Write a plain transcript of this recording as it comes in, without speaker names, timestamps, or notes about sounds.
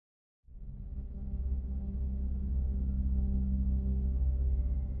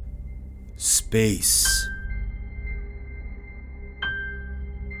Space.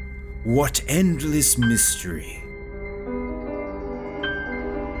 What endless mystery.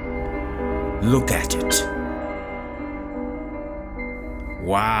 Look at it.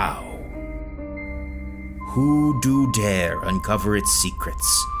 Wow. Who do dare uncover its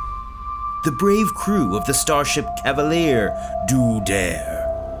secrets? The brave crew of the starship Cavalier do dare.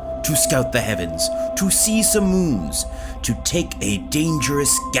 To scout the heavens, to see some moons, to take a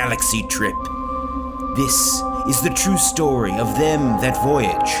dangerous galaxy trip. This is the true story of them that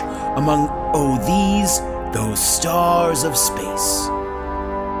voyage among, those stars of space.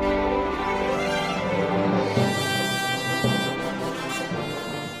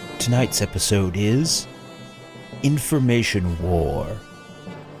 Tonight's episode is Information War.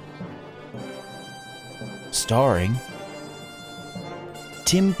 Starring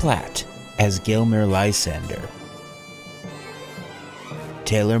Tim Platt as Gelmir Lysander,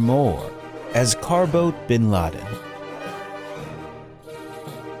 Taylor Moore as Carboat Bin Laden,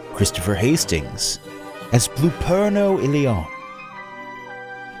 Christopher Hastings as Bluperno Ilion,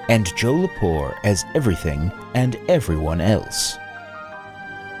 and Joe Lepore as everything and everyone else.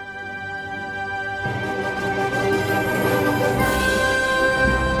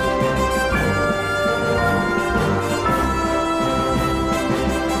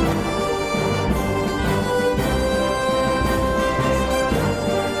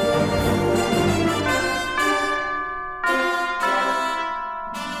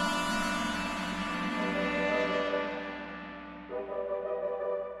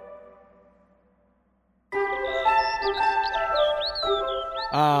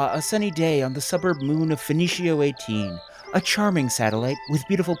 A sunny day on the suburb moon of Phoenicio 18, a charming satellite with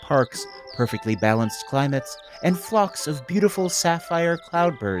beautiful parks, perfectly balanced climates, and flocks of beautiful sapphire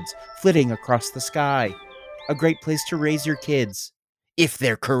cloudbirds flitting across the sky. A great place to raise your kids, if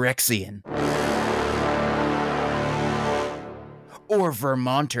they're Corexian. Or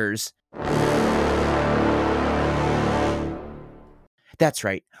Vermonters. That's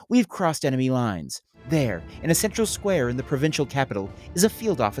right, we've crossed enemy lines. There, in a central square in the provincial capital, is a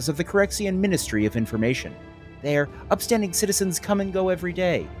field office of the Corexian Ministry of Information. There, upstanding citizens come and go every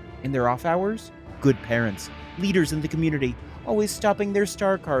day. In their off hours, good parents, leaders in the community, always stopping their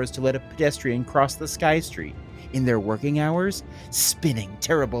star cars to let a pedestrian cross the sky street. In their working hours, spinning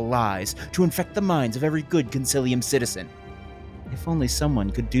terrible lies to infect the minds of every good Concilium citizen. If only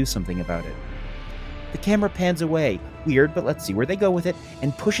someone could do something about it. The camera pans away, weird, but let's see where they go with it,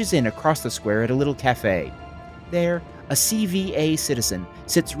 and pushes in across the square at a little cafe. There, a CVA citizen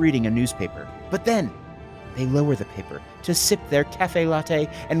sits reading a newspaper. But then, they lower the paper to sip their cafe latte,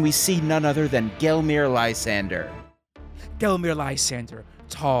 and we see none other than Gelmir Lysander. Gelmir Lysander,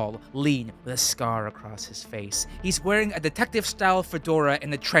 tall, lean, with a scar across his face. He's wearing a detective-style fedora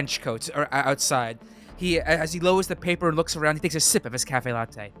and a trench coat outside. As he lowers the paper and looks around, he takes a sip of his cafe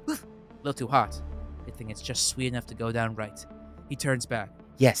latte. A little too hot. Good thing it's just sweet enough to go down right. He turns back.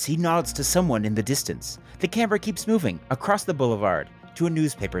 Yes, he nods to someone in the distance. The camera keeps moving across the boulevard to a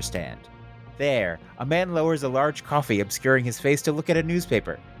newspaper stand. There, a man lowers a large coffee, obscuring his face to look at a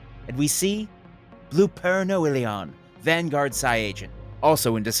newspaper. And we see Bluperno Ilion, Vanguard Psi agent,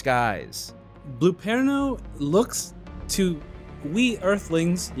 also in disguise. Bluperno looks to we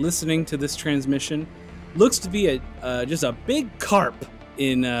Earthlings listening to this transmission, looks to be just a big carp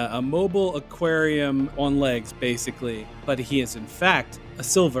in a mobile aquarium on legs, basically. But he is, in fact, a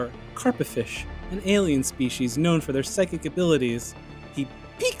silver carpifish, an alien species known for their psychic abilities. He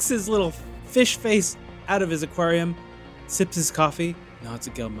peeks his little fish face out of his aquarium, sips his coffee, nods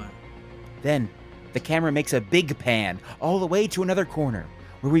at Gelmir. Then, the camera makes a big pan all the way to another corner,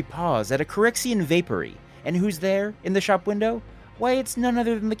 where we pause at a Corexian vapory. And who's there in the shop window? Why, it's none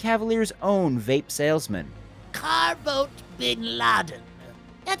other than the Cavalier's own vape salesman. Carboat Bin Laden.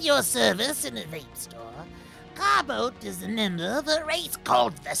 At your service in a vape store. Carboat is a member of a race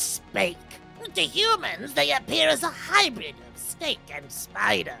called the Spake. To humans, they appear as a hybrid of snake and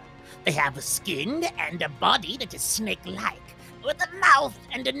spider. They have a skin and a body that is snake-like, with a mouth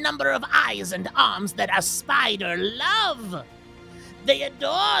and a number of eyes and arms that are spider love. They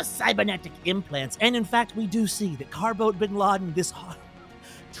adore cybernetic implants, and in fact, we do see that Carboat Bin Laden,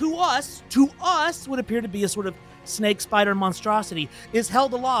 to us, would appear to be a sort of snake spider monstrosity, is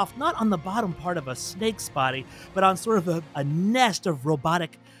held aloft, not on the bottom part of a snake's body, but on sort of a nest of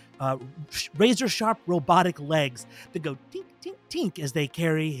robotic, razor-sharp robotic legs that go tink, tink, tink as they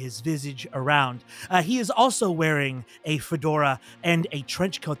carry his visage around. He is also wearing a fedora and a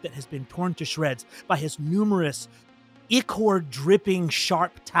trench coat that has been torn to shreds by his numerous ichor-dripping,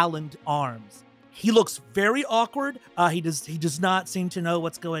 sharp-taloned arms. He looks very awkward. He does not seem to know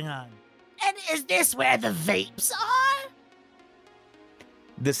what's going on. And is this where the vapes are?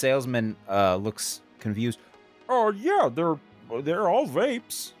 The salesman looks confused. Oh yeah, they're all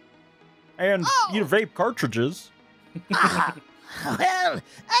vapes, and vape cartridges. Ah, well,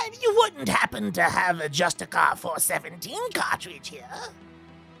 you wouldn't happen to have a Justicar 417 cartridge here?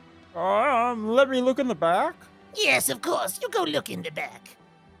 Let me look in the back. Yes, of course. You go look in the back.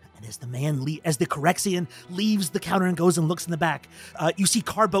 And as as the Corexian leaves the counter and goes and looks in the back, you see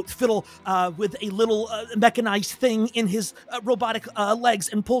Carboat fiddle with a little mechanized thing in his robotic legs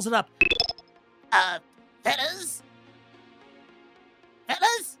and pulls it up. Fellas?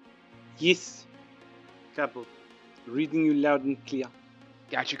 Fellas? Yes, Carboat. Reading you loud and clear.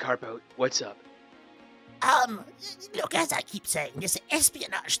 Gotcha, Carboat. What's up? Look, as I keep saying, this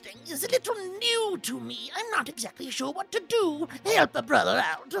espionage thing is a little new to me. I'm not exactly sure what to do. Help a brother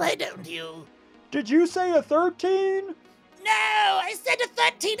out, why don't you? Did you say a 13? No, I said a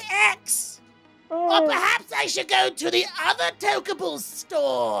 13X! Or perhaps I should go to the other Tokables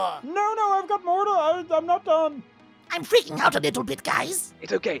store. No, I've got more to. I'm not done. I'm freaking out a little bit, guys.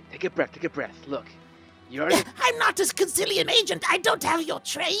 It's okay. Take a breath. Look, you're already... I'm not a Concilium agent. I don't have your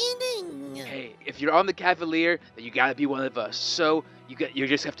training. Hey, if you're on the Cavalier, then you gotta be one of us. So you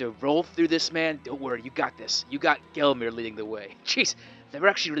just have to roll through this, man. Don't worry, you got this. You got Gelmir leading the way. Jeez, I've never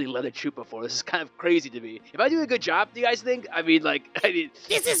actually really led a troop before. This is kind of crazy to me. Am I doing a good job, do you guys think? I mean...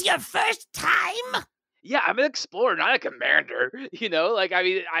 This is your first time? Yeah, I'm an explorer, not a commander. You know,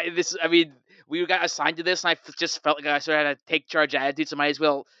 we got assigned to this, and I just felt like I sort of had a take charge attitude, so might as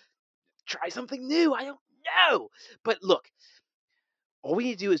well try something new. I don't know. But look, all we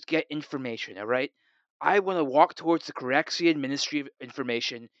need to do is get information, all right? I want to walk towards the Corexian Ministry of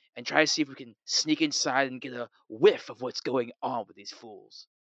Information and try to see if we can sneak inside and get a whiff of what's going on with these fools.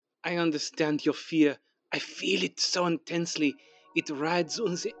 I understand your fear. I feel it so intensely. It rides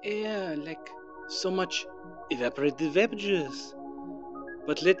on the air like so much evaporated vapors.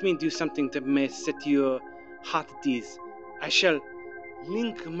 But let me do something that may set your heart at ease. I shall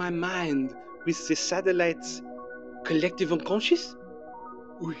link my mind with the satellite's collective unconscious.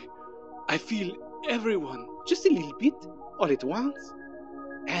 I feel everyone just a little bit all at once.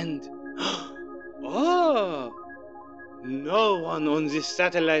 And no one on this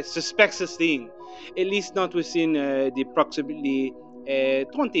satellite suspects a thing. At least not within the approximately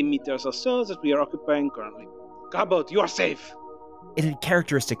 20 meters or so that we are occupying currently. Carboat, you are safe. In a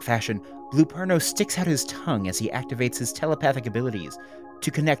characteristic fashion, Bluperno sticks out his tongue as he activates his telepathic abilities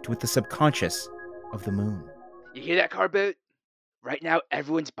to connect with the subconscious of the moon. You hear that, Carboat? Right now,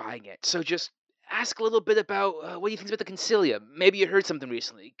 everyone's buying it. So just ask a little bit about what do you think about the Concilium. Maybe you heard something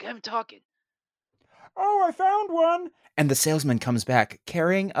recently. Get him talking. Oh, I found one! And the salesman comes back,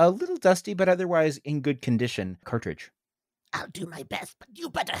 carrying a little dusty but otherwise in good condition cartridge. I'll do my best, but you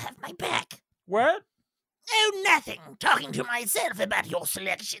better have my back. What? Oh, nothing. Talking to myself about your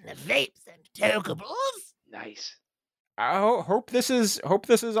selection of vapes and Tokables. Nice. I hope this is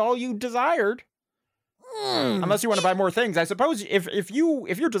all you desired. Unless you want to buy more things. I suppose if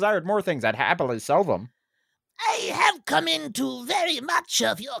you desired more things, I'd happily sell them. I have come into very much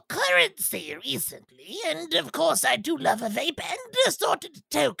of your currency recently, and of course I do love a vape and assorted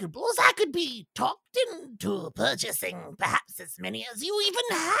Tokables. I could be talked into purchasing perhaps as many as you even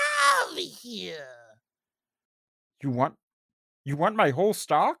have here. You want my whole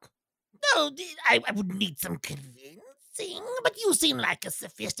stock? No, I would need some convincing, but you seem like a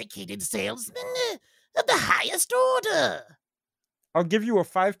sophisticated salesman of the highest order. I'll give you a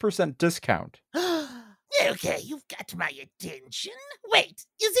 5% discount. Okay, you've got my attention. Wait,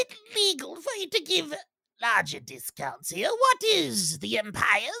 is it legal for you to give larger discounts here? What is the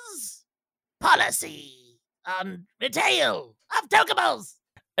Empire's policy on retail of Tokables?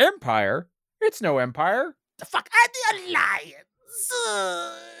 Empire? It's no empire. The fuck are the Alliance?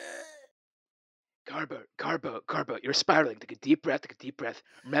 Carboat, you're spiraling. Take a deep breath.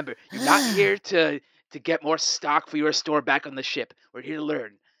 Remember, you're not here to get more stock for your store back on the ship. We're here to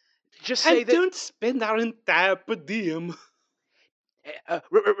learn. Just say that... don't spend our entire per diem.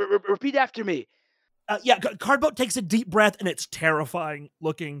 Repeat after me. Cardboat takes a deep breath, and it's terrifying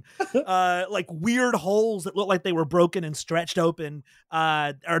looking. Like weird holes that look like they were broken and stretched open.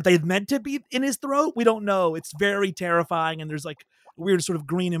 Are they meant to be in his throat? We don't know. It's very terrifying, and there's like a weird sort of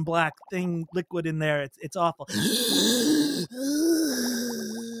green and black thing, liquid in there. It's awful.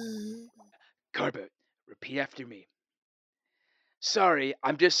 Cardboat, repeat after me. Sorry,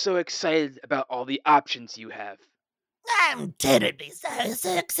 I'm just so excited about all the options you have. I'm terribly sorry,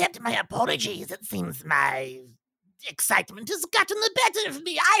 so accept my apologies. It seems my excitement has gotten the better of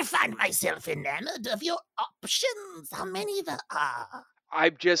me. I find myself enamored of your options. How many there are?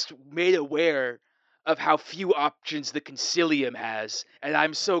 I'm just made aware of how few options the Concilium has, and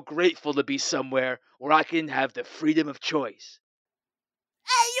I'm so grateful to be somewhere where I can have the freedom of choice.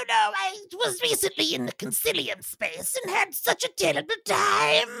 I was recently in the Concilium space and had such a terrible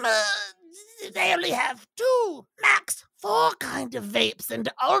time. They only have 2, max 4 kind of vapes and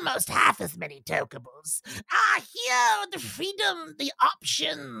almost half as many tokables. Here, the freedom, the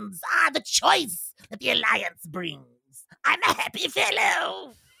options, the choice that the Alliance brings. I'm a happy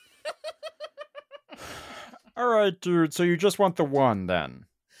fellow. All right, dude, so you just want the one, then?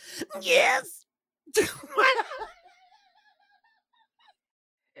 Yes.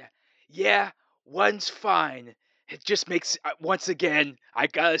 Yeah, one's fine. It just makes, once again, I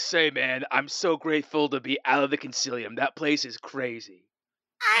gotta say, man, I'm so grateful to be out of the Concilium. That place is crazy.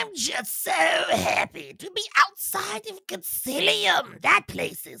 I'm just so happy to be outside of Concilium. That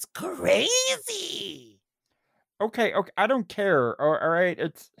place is crazy. Okay, I don't care. All right,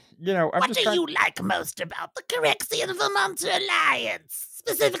 it's, I'm What just do trying. you like most about the Corexian Vermonter Alliance?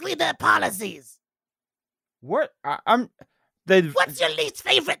 Specifically their policies. What? I'm. They've. What's your least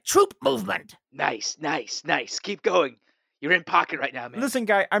favorite troop movement? Nice. Keep going. You're in pocket right now, man. Listen,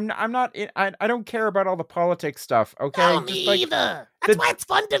 guy, I'm not. I don't care about all the politics stuff. Okay, No, me either. That's why it's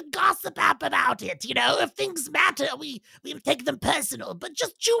fun to gossip about it. If things matter, we take them personal. But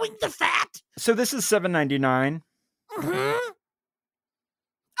just chewing the fat. So this is $7.99. Mm-hmm.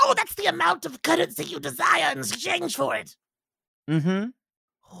 Oh, that's the amount of currency you desire in exchange for it. Mm-hmm.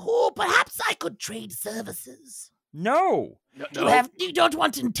 Oh, perhaps I could trade services. No. You don't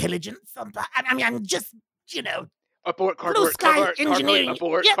want intelligence? I'm just, Abort, Blue Sky Engineering.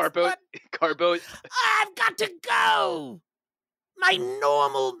 Abort, Yes, carboat. I've got to go. My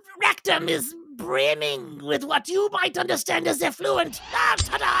normal rectum is brimming with what you might understand as effluent.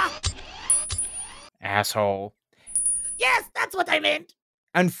 Ta-da! Asshole. Yes, that's what I meant.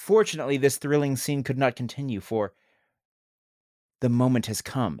 Unfortunately, this thrilling scene could not continue, for the moment has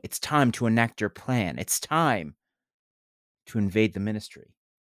come. It's time to enact your plan. It's time to invade the ministry.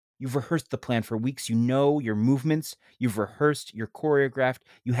 You've rehearsed the plan for weeks. You know your movements. You've rehearsed. You're choreographed.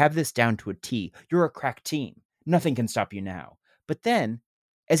 You have this down to a T. You're a crack team. Nothing can stop you now. But then,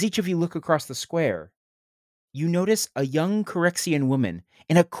 as each of you look across the square, you notice a young Corexian woman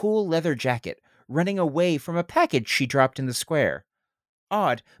in a cool leather jacket running away from a package she dropped in the square.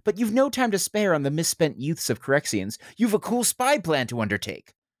 Odd, but you've no time to spare on the misspent youths of Corexians. You've a cool spy plan to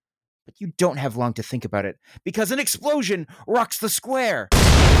undertake. But you don't have long to think about it, because an explosion rocks the square.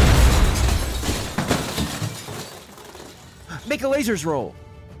 Make a lasers roll.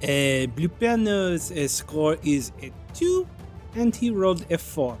 Blue Piano's score is a 2, and he rolled a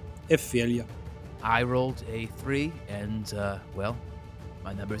 4. A failure. I rolled a 3, and,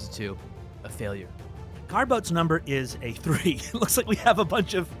 my number's a 2. A failure. Carboat's number is a 3. It looks like we have a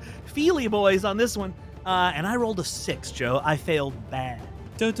bunch of feely boys on this one. And I rolled a 6, Joe. I failed bad.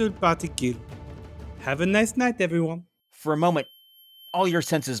 Total party kill. Have a nice night, everyone. For a moment, all your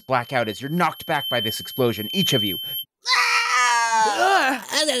senses black out as you're knocked back by this explosion, each of you.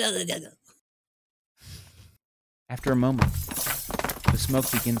 After a moment, the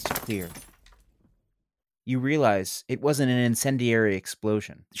smoke begins to clear. You realize it wasn't an incendiary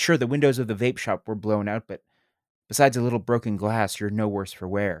explosion. Sure, the windows of the vape shop were blown out, but besides a little broken glass, you're no worse for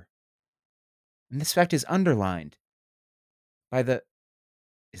wear. And this fact is underlined by the...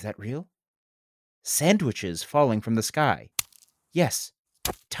 Is that real? Sandwiches falling from the sky. Yes,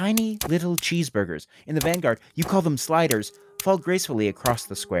 tiny little cheeseburgers. In the vanguard, you call them sliders, fall gracefully across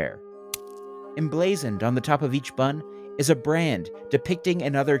the square. Emblazoned on the top of each bun is a brand depicting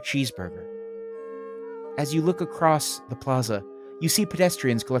another cheeseburger. As you look across the plaza, you see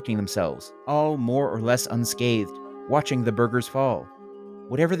pedestrians collecting themselves, all more or less unscathed, watching the burgers fall.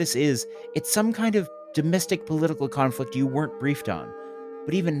 Whatever this is, it's some kind of domestic political conflict you weren't briefed on.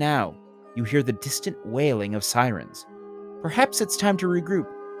 But even now, you hear the distant wailing of sirens. Perhaps it's time to regroup,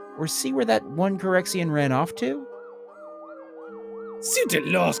 or see where that one Corexian ran off to? See, the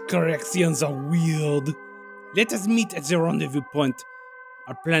lost corrections are weird. Let us meet at the rendezvous point.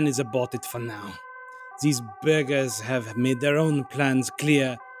 Our plan is aborted for now. These beggars have made their own plans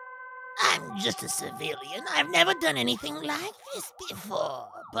clear. I'm just a civilian. I've never done anything like this before.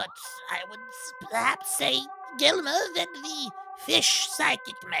 But I would perhaps say, Gilmer, that the fish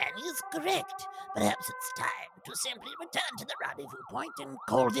psychic man is correct. Perhaps it's time to simply return to the rendezvous point and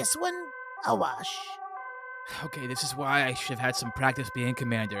call this one a wash. Okay, this is why I should have had some practice being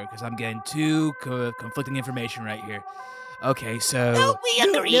commander, because I'm getting two conflicting information right here. Okay, so... No, we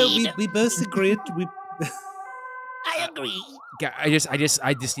agreed. No, we both agreed. I agree. I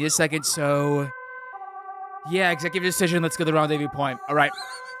just need a second. So Yeah, executive decision. Let's go to the rendezvous point. All right.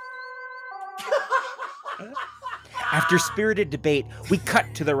 After spirited debate, we cut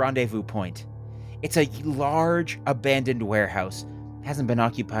to the rendezvous point. It's a large, abandoned warehouse. Hasn't been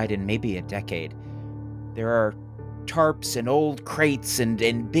occupied in maybe a decade. There are tarps and old crates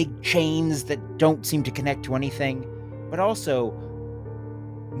and big chains that don't seem to connect to anything, but also,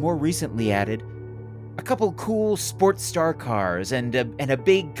 more recently added, a couple cool sports star cars and a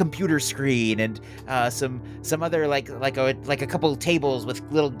big computer screen and some other like a couple tables with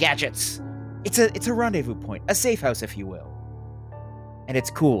little gadgets. It's a rendezvous point, a safe house, if you will. And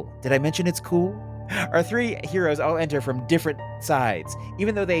it's cool. Did I mention it's cool? Our three heroes all enter from different sides,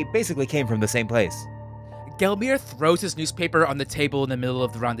 even though they basically came from the same place. Gelmir throws his newspaper on the table in the middle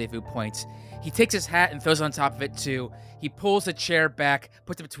of the rendezvous point. He takes his hat and throws it on top of it too. He pulls the chair back,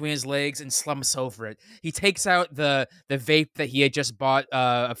 puts it between his legs, and slumps over it. He takes out the vape that he had just bought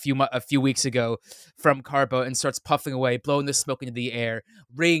a few weeks ago from Carbo and starts puffing away, blowing the smoke into the air.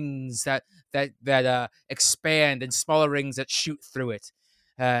 Rings that expand and smaller rings that shoot through it.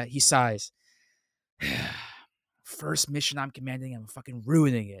 He sighs. First mission I'm commanding, I'm fucking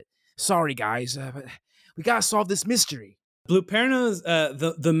ruining it. Sorry, guys, but we gotta solve this mystery. Bluperno's,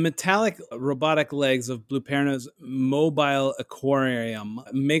 the metallic robotic legs of Bluperno's mobile aquarium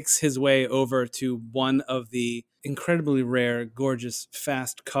makes his way over to one of the incredibly rare, gorgeous,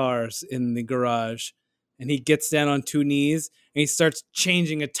 fast cars in the garage. And he gets down on two knees and he starts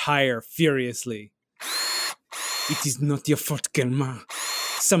changing a tire furiously. It is not your fault, Gelmir.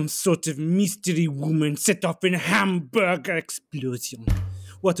 Some sort of mystery woman set off a hamburger explosion.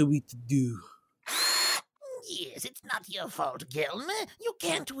 What are we to do? Yes, it's not your fault, Gelmir. You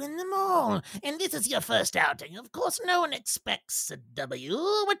can't win them all. And this is your first outing. Of course, no one expects a W.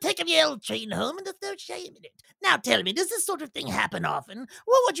 We're taking the L train home and there's no shame in it. Now tell me, does this sort of thing happen often?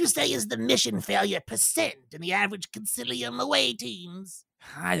 What would you say is the mission failure percent in the average Concilium away teams?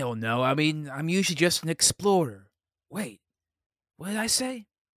 I don't know. I mean, I'm usually just an explorer. Wait, what did I say?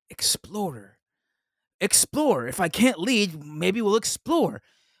 Explorer. Explore. If I can't lead, maybe we'll explore.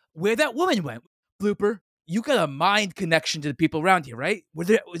 Where that woman went. Blooper, you got a mind connection to the people around here, right? Was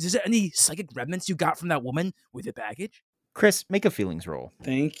there any psychic remnants you got from that woman with the baggage? Chris, make a feelings roll.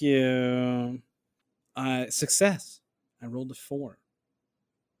 Thank you. Success. I rolled a 4,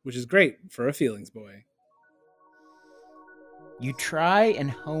 which is great for a feelings boy. You try and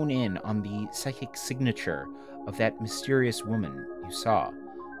hone in on the psychic signature of that mysterious woman you saw.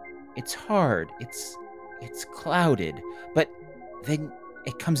 It's hard, it's clouded, but then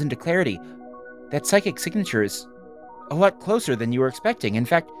it comes into clarity. That psychic signature is a lot closer than you were expecting. In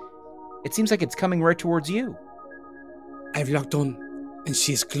fact, it seems like it's coming right towards you. I've locked on, and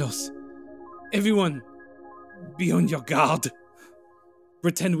she is close. Everyone, be on your guard.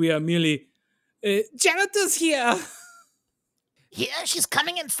 Pretend we are merely janitors here. Here, she's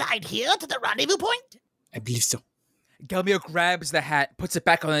coming inside here to the rendezvous point? I believe so. Gelmir grabs the hat, puts it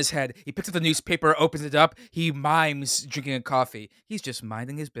back on his head. He picks up the newspaper, opens it up. He mimes drinking a coffee. He's just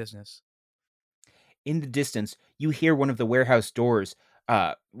minding his business. In the distance, you hear one of the warehouse doors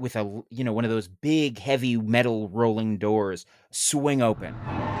with one of those big, heavy metal rolling doors swing open.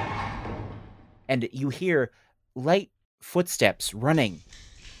 And you hear light footsteps running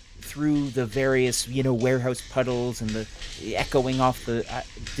through the various, warehouse puddles and the echoing off the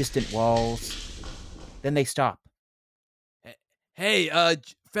distant walls. Then they stop. Hey,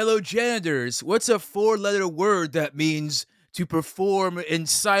 fellow janitors, what's a 4-letter word that means to perform in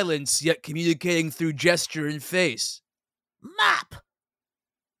silence yet communicating through gesture and face? Mop.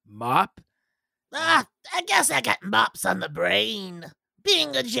 Mop? I guess I got mops on the brain.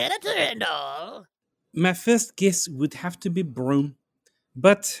 Being a janitor and all. My first guess would have to be broom.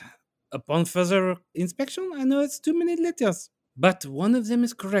 But upon further inspection, I know it's too many letters. But one of them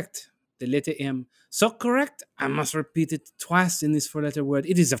is correct. The letter M. So correct, I must repeat it twice in this 4-letter word.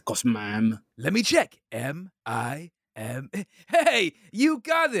 It is, of course, ma'am. Let me check. M-I-M. Hey, you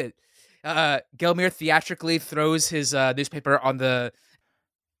got it. Gelmir theatrically throws his newspaper on the...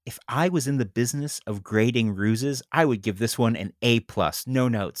 If I was in the business of grading ruses, I would give this one an A+, no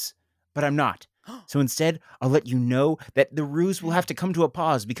notes. But I'm not. So instead, I'll let you know that the ruse will have to come to a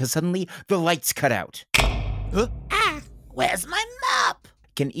pause because suddenly the lights cut out. Huh? Where's my mop?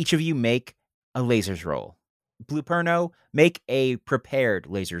 Can each of you make a lasers roll? Bluperno, make a prepared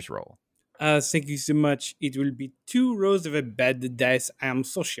lasers roll. Thank you so much. It will be 2 rows of a bad dice. I am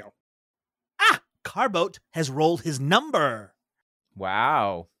social. Carboat has rolled his number.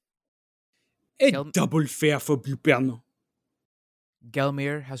 Wow. A double fair for Bluperno.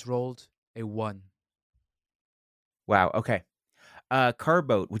 Gelmir has rolled a 1. Wow, okay.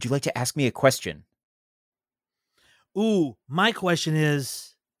 Carboat, would you like to ask me a question? Ooh, my question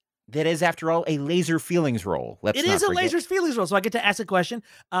is, That is, after all, a laser feelings roll. Let's it not is a forget. laser's feelings roll, so I get to ask a question.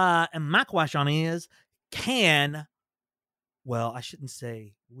 And my question is, can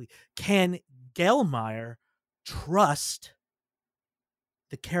Gelmeyer trust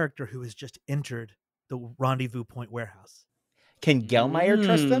the character who has just entered the Rendezvous Point warehouse? Can Gelmeyer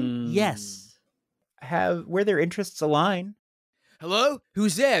trust them? Yes. Where their interests align? Hello?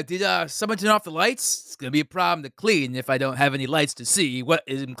 Who's there? Did someone turn off the lights? It's gonna be a problem to clean if I don't have any lights to see what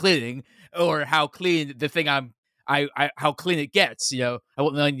I'm cleaning or how clean the thing how clean it gets. I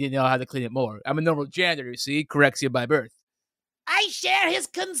won't need to know how to clean it more. I'm a normal janitor, you see, Corexia by birth. I share his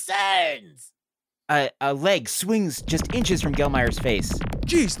concerns. A leg swings just inches from Gelmeyer's face.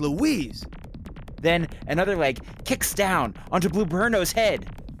 Jeez Louise! Then another leg kicks down onto Blueperno's head.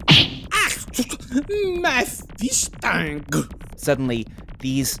 My fish tank. Suddenly,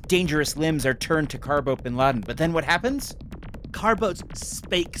 these dangerous limbs are turned to Carbot bin Laden. But then what happens? Carbot's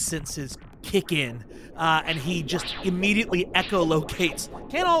spake senses kick in, and he just immediately echolocates.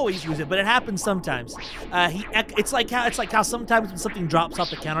 Can't always use it, but it happens sometimes. It's like how sometimes when something drops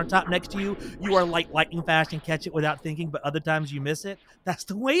off the countertop next to you, you are like lightning fast and catch it without thinking, but other times you miss it. That's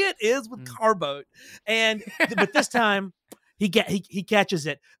the way it is with Carbot. But this time he catches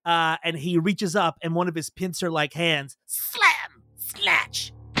it, and he reaches up, and one of his pincer-like hands Slam!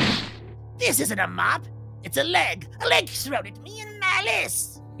 Snatch! This isn't a mop. It's a leg. A leg thrown at me in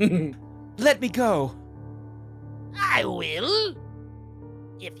malice. Let me go. I will.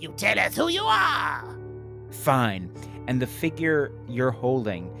 If you tell us who you are. Fine. And the figure you're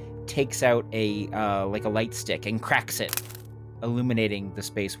holding takes out a light stick and cracks it, illuminating the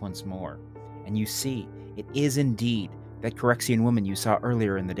space once more. And you see, it is indeed that Corexian woman you saw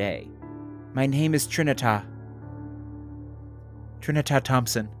earlier in the day. My name is Trinita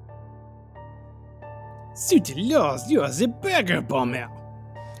Thompson. Sweet Lord, you are the burger bomber.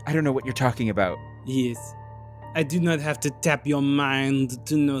 I don't know what you're talking about. Yes. I do not have to tap your mind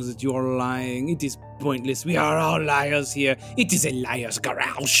to know that you are lying. It is pointless. We are all liars here. It is a liar's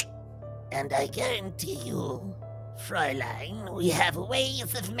garage. And I guarantee you, Fräulein, we have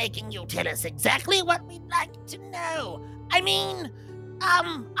ways of making you tell us exactly what we'd like to know. I mean,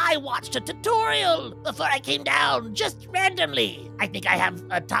 I watched a tutorial before I came down, just randomly. I think I have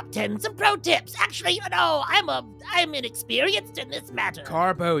a top 10, some pro tips. Actually, I'm inexperienced in this matter.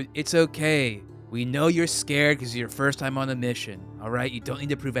 Carbot, it's okay. We know you're scared because it's your first time on a mission, all right? You don't need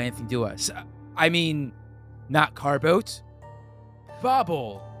to prove anything to us. I mean, not Carbot.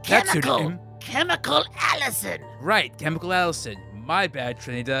 Bobble. That's your name. Chemical Allison. Right, Chemical Allison. My bad,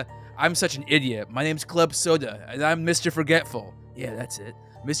 Trinita. I'm such an idiot. My name's Club Soda, and I'm Mr. Forgetful. Yeah, that's it.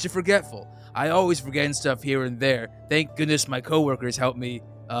 Mr. Forgetful. I always forgetting stuff here and there. Thank goodness my coworkers help me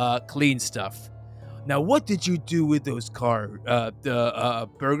clean stuff. Now, what did you do with those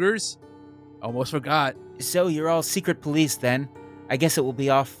burgers? Almost forgot. So you're all secret police then? I guess it will be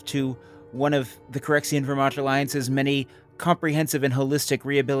off to one of the Corexian Vermont Alliance's many comprehensive and holistic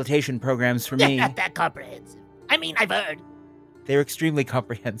rehabilitation programs for me. Not that comprehensive. I mean, I've heard. They're extremely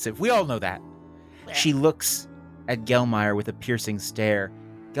comprehensive. We all know that. Well, She looks at Gelmeyer with a piercing stare.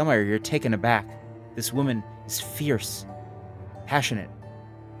 Gelmeyer, you're taken aback. This woman is fierce, passionate,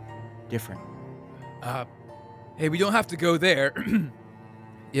 different. Hey, we don't have to go there.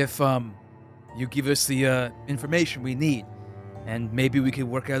 If, you give us the, information we need, and maybe we could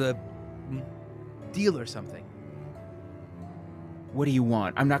work out a deal or something. What do you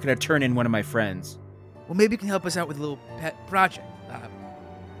want? I'm not going to turn in one of my friends. Well, maybe you can help us out with a little pet project.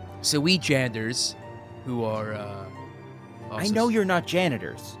 So we janitors, who are, I know you're not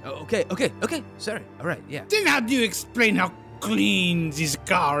janitors. Oh, okay. Sorry. All right, yeah. Then how do you explain how clean this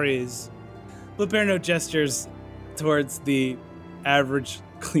car is? Blueperno gestures towards the average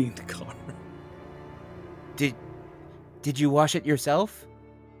cleaned car. Did you wash it yourself?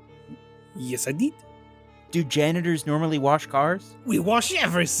 Yes, I did. Do janitors normally wash cars? We wash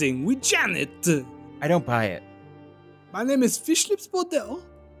everything. We janet. I don't buy it. My name is Fishlips Bodell.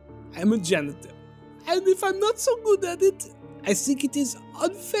 I'm a janitor. And if I'm not so good at it, I think it is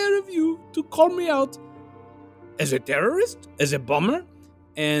unfair of you to call me out as a terrorist, as a bomber.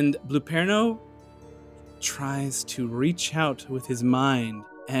 And Blueperno tries to reach out with his mind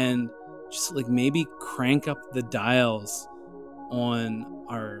and just maybe crank up the dials on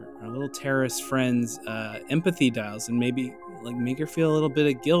our little terrorist friend's empathy dials and maybe make her feel a little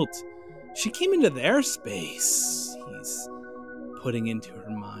bit of guilt. She came into their space. He's putting into her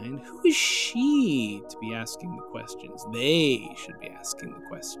mind. Who is she to be asking the questions? They should be asking the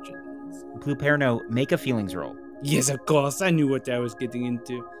questions. Blueperno, make a feelings roll. Yes, of course. I knew what I was getting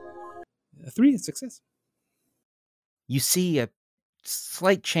into. 3 is success. You see a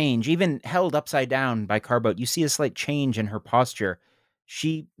slight change, even held upside down by Carboat. You see a slight change in her posture.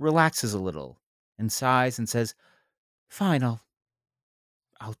 She relaxes a little and sighs and says, "Fine,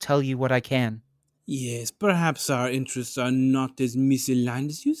 I'll tell you what I can." Yes, perhaps our interests are not as misaligned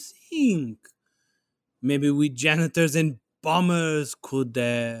as you think. Maybe we janitors and bombers could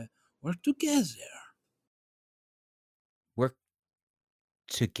work together. Work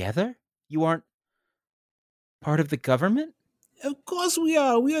together? You aren't part of the government? Of course we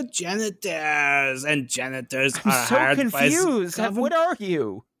are. We are janitors, and janitors I'm are so hired by the confused. What government. are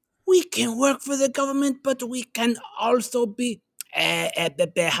you? We can work for the government, but we can also be,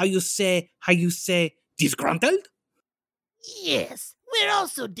 how you say, disgruntled. Yes, we're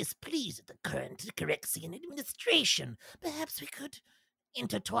also displeased at the current Corexian administration. Perhaps we could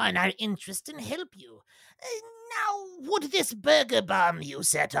intertwine our interest and help you. Now, would this burger bomb you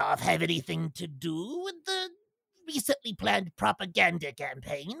set off have anything to do with the recently planned propaganda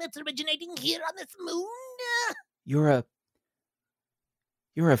campaign that's originating here on this moon? You're a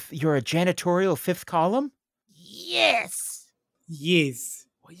janitorial fifth column? Yes. Yes.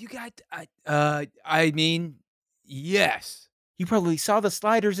 Well, you got. I mean, yes. You probably saw the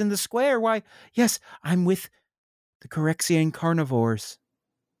sliders in the square. Why, yes, I'm with the Corexian carnivores.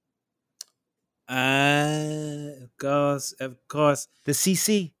 Of course. The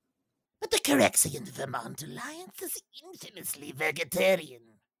CC. But the Corexian Vermont Alliance is infamously vegetarian.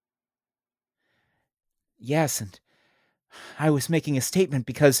 Yes, and I was making a statement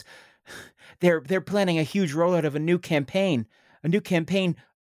because they're planning a huge rollout of a new campaign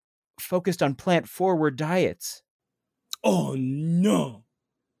focused on plant-forward diets. Oh no.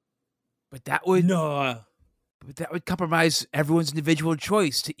 But that would No. But that would compromise everyone's individual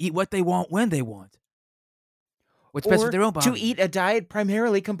choice to eat what they want when they want. What's best Or for their own body. to eat a diet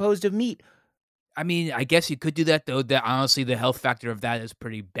primarily composed of meat. I mean, I guess you could do that, though. That honestly, the health factor of that is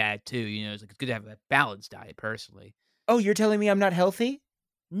pretty bad too. You know, it's good to have a balanced diet, personally. Oh, you're telling me I'm not healthy?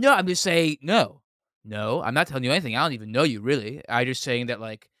 No, I'm just saying no. No, I'm not telling you anything. I don't even know you, really. I'm just saying that,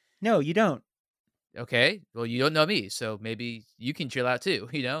 like, No, you don't. okay, well, you don't know me, so maybe you can chill out too,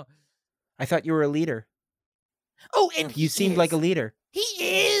 you know? I thought you were a leader. Oh, and You seemed like a leader. He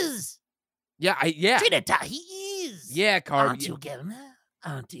is. Yeah, Trinita, he is. Yeah, Carb. Aren't you, Gelner?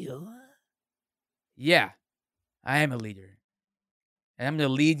 Aren't you? Yeah, I am a leader. And I'm going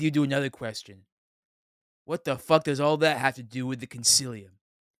to lead you to another question. What the fuck does all that have to do with the Concilium?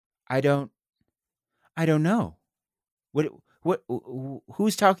 I don't know.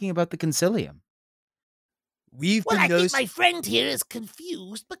 Who's talking about the Concilium? We've Well, been I think noticing. my friend here is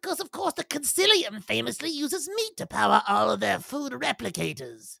confused because, of course, the Concilium famously uses meat to power all of their food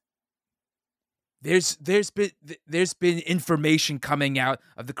replicators. There's been information coming out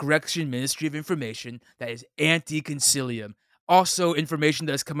of the Correction Ministry of Information that is anti-Concilium. Also, information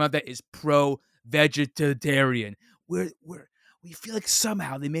that has come out that is pro-vegetarian. We feel like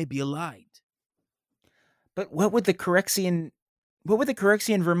somehow they may be aligned. But what would the Corexian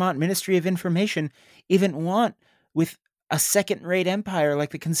Vermont Ministry of Information even want with a second-rate empire like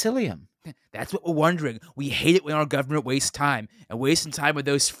the Concilium? That's what we're wondering. We hate it when our government wastes time, and wasting time with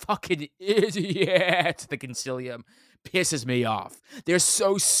those fucking idiots. The Concilium pisses me off. They're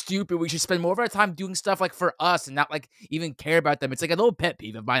so stupid. We should spend more of our time doing stuff like for us and not like even care about them. It's like a little pet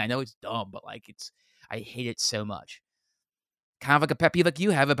peeve of mine. I know it's dumb, but like I hate it so much. Kind of like a pet peeve like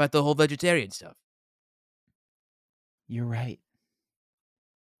you have about the whole vegetarian stuff. You're right.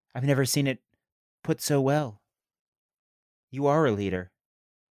 I've never seen it put so well. You are a leader.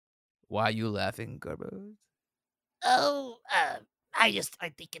 Why are you laughing, Garbo? Oh, I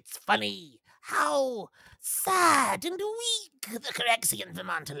think it's funny how sad and weak the Corexian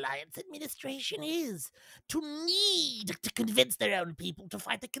Vermont Alliance administration is to need to convince their own people to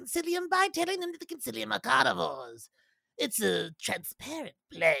fight the Concilium by telling them that the Concilium are carnivores. It's a transparent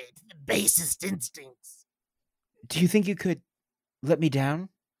play to the basest instincts. Do you think you could let me down?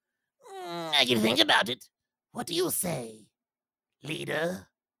 I can think about it. What do you say, leader?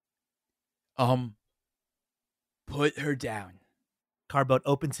 Put her down. Carboat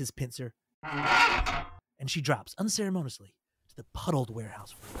opens his pincer, and she drops unceremoniously to the puddled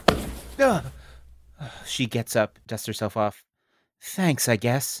warehouse floor. Ugh. She gets up, dusts herself off. Thanks, I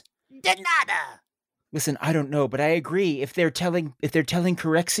guess. De nada. Listen, I don't know, but I agree. If they're telling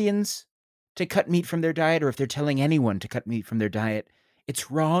Corexians to cut meat from their diet, or if they're telling anyone to cut meat from their diet, it's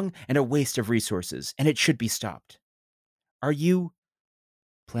wrong and a waste of resources, and it should be stopped. Are you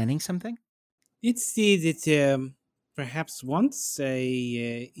planning something? It's said that perhaps once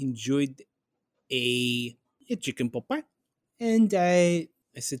I enjoyed a chicken pot pie, and I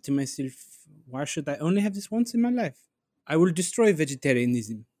said to myself, why should I only have this once in my life? I will destroy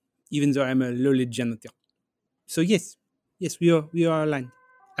vegetarianism, even though I'm a lowly janitor. So yes, we are aligned.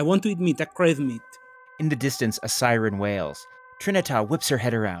 I want to eat meat. I crave meat. In the distance, a siren wails. Trinita whips her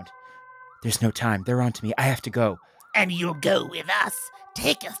head around. There's no time. They're on to me. I have to go. And you'll go with us.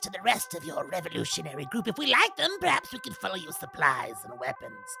 Take us to the rest of your revolutionary group. If we like them, perhaps we can follow your supplies and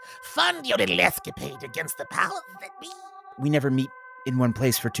weapons. Fund your little escapade against the powers that be. We never meet in one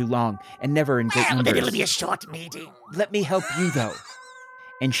place for too long, and never in great Well, numbers. then it'll be a short meeting. Let me help you, though.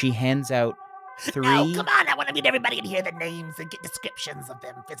 And she hands out 3... No, come on. I want to meet everybody and hear the names and get descriptions of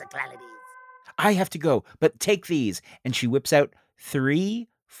them physicalities. I have to go, but take these. And she whips out 3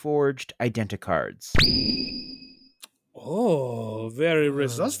 forged identicards. Oh, very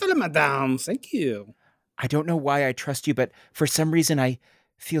resourceful, madame. Thank you. I don't know why I trust you, but for some reason I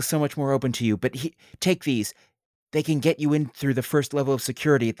feel so much more open to you. But take these. They can get you in through the first level of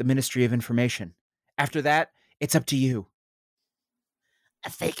security at the Ministry of Information. After that, it's up to you. A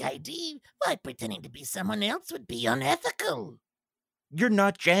fake ID? Why, pretending to be someone else would be unethical. You're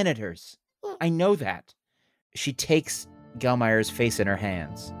not janitors. I know that. She takes Gelmeyer's face in her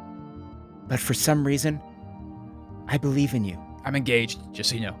hands. But for some reason, I believe in you. I'm engaged, just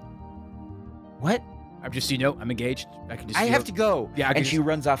so you know. What? I'm just so you know, I'm engaged. I can just. I have to go. Yeah, I can and she just-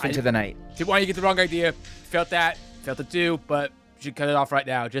 runs off into the night. Didn't want you to get the wrong idea. Felt that. Felt it too, but you should cut it off right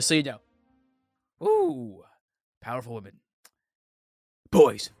now, just so you know. Ooh, powerful women.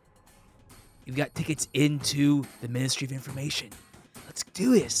 Boys, you've got tickets into the Ministry of Information. Let's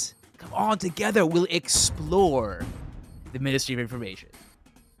do this. Come on, together we'll explore the Ministry of Information.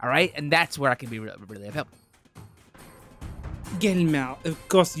 All right? And that's where I can be really of help. Gelmer, of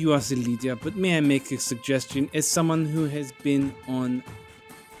course you are the leader, but may I make a suggestion? As someone who has been on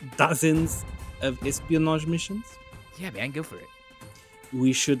dozens of espionage missions, Yeah, man, go for it.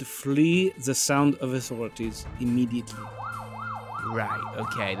 we should flee the sound of authorities immediately. Right,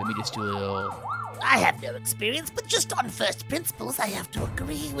 okay, let me just do a little... I have no experience, but just on first principles, I have to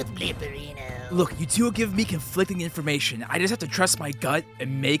agree with Blipperino. Look, you two are giving me conflicting information. I just have to trust my gut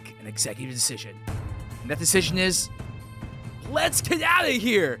and make an executive decision. And that decision is... Let's get out of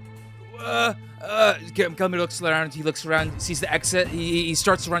here! Gelmir looks around, sees the exit, he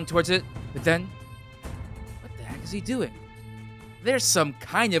starts to run towards it, but then... What the heck is he doing? There's some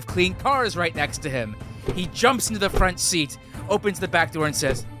kind of clean cars right next to him. He jumps into the front seat, opens the back door and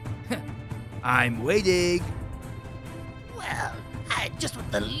says, I'm waiting. Well, just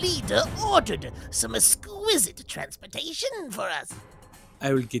what the leader ordered. Some exquisite transportation for us.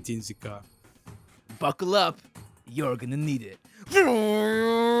 I will get in the car. Buckle up. You're gonna need it.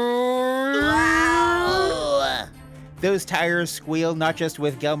 Wow! Those tires squeal not just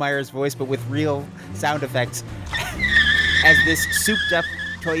with Gelmeyer's voice, but with real sound effects. As this souped-up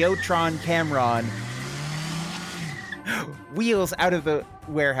Toyotron Camron wheels out of the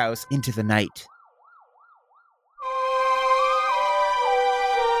warehouse into the night.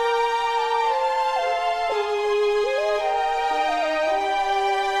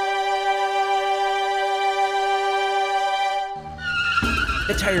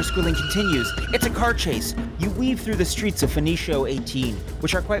 The tire squealing continues. It's a car chase. You weave through the streets of Phoenicio 18,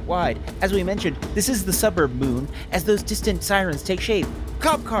 which are quite wide. As we mentioned, this is the suburb moon, as those distant sirens take shape.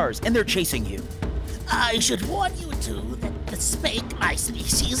 Cop cars, and they're chasing you. I should warn you two that the Spake, my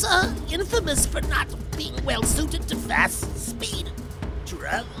species, are infamous for not being well suited to fast speed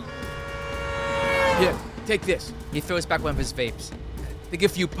travel. Yeah, take this. He throws back one of his vapes. Take a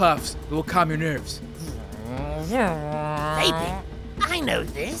few puffs. It will calm your nerves. Vaping. I know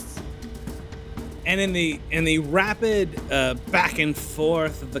this. And in the rapid back and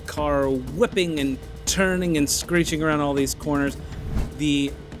forth of the car whipping and turning and screeching around all these corners,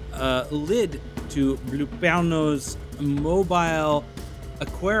 the lid to Luperno's mobile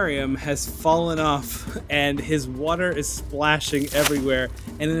aquarium has fallen off and his water is splashing everywhere.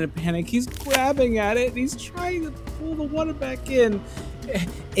 And in a panic, he's grabbing at it and he's trying to pull the water back in.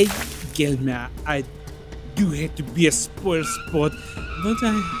 Hey, Gelmer, I do hate to be a spoil sport, but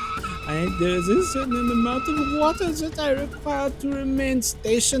there's a certain amount of water that I require to remain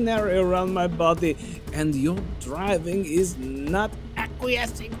stationary around my body, and your driving is not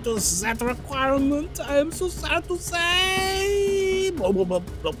acquiescing to that requirement. I am so sad to say.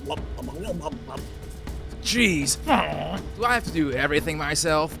 Jeez. Do I have to do everything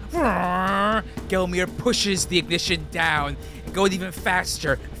myself? Gelmir pushes the ignition down and goes even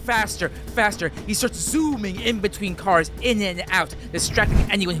faster. He starts zooming in between cars, in and out, distracting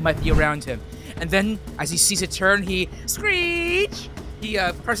anyone who might be around him. And then, as he sees a turn, he screech! He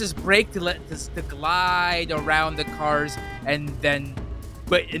presses brake to let to glide around the cars, and then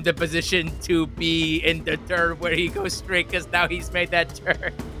put in the position to be in the turn where he goes straight, because now he's made that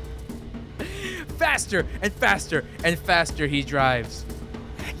turn. Faster and faster and faster he drives.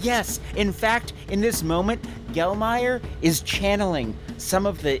 Yes, in fact, in this moment, Gelmeyer is channeling some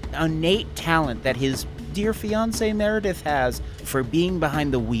of the innate talent that his dear fiancée Meredith has for being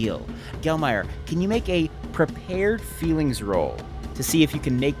behind the wheel. Gelmeyer, can you make a prepared feelings roll to see if you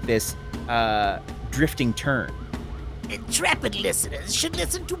can make this drifting turn? Intrepid listeners should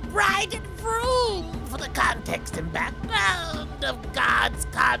listen to Bride and Vroom for the context and background of God's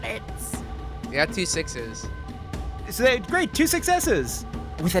comments. You got 2 6s. So great, 2 successes.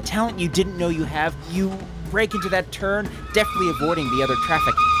 With a talent you didn't know you have, you break into that turn, deftly avoiding the other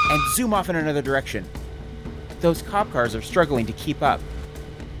traffic, and zoom off in another direction. Those cop cars are struggling to keep up.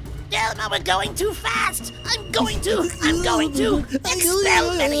 Delma, we're going too fast. I'm going to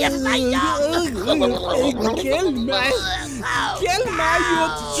expel many of my young. Gelma,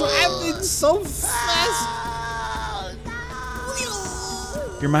 you're driving so fast.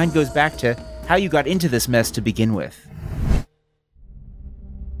 Oh, Your mind goes back to how you got into this mess to begin with.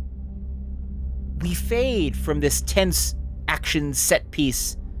 We fade from this tense action set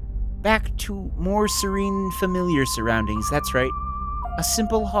piece back to more serene, familiar surroundings. That's right. A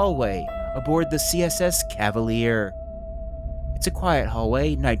simple hallway aboard the CSS Cavalier. It's a quiet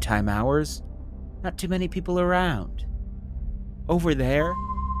hallway, nighttime hours. Not too many people around. Over there,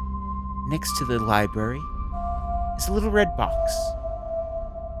 next to the library, is a little red box.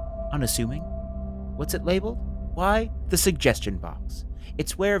 Unassuming. What's it labeled? Why? The suggestion box.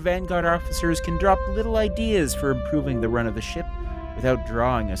 It's where Vanguard officers can drop little ideas for improving the run of the ship without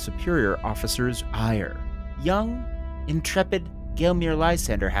drawing a superior officer's ire. Young, intrepid Gelmir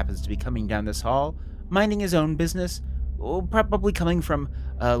Lysander happens to be coming down this hall, minding his own business, probably coming from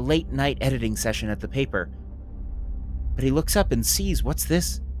a late-night editing session at the paper. But he looks up and sees, what's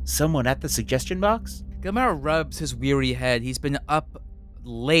this? Someone at the suggestion box? Gelmeyer rubs his weary head. He's been up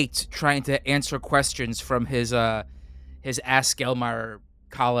late trying to answer questions from his Ask Gelmeyer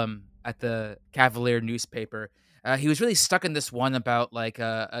column at the Cavalier newspaper. He was really stuck in this one about like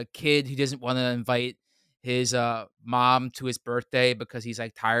a kid who doesn't want to invite his mom to his birthday because he's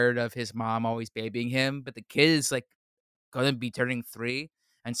like tired of his mom always babying him, but the kid is like gonna be turning 3,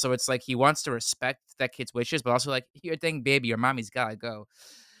 and so it's like he wants to respect that kid's wishes, but also like, here, dang baby, your mommy's gotta go.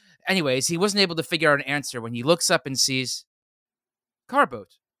 Anyways, he wasn't able to figure out an answer when he looks up and sees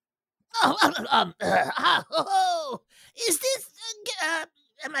Carboat. Is this,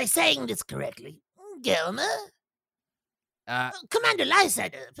 am I saying this correctly? Gelmer? Commander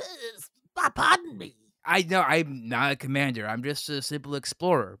Lysander, pardon me. I know I'm not a commander. I'm just a simple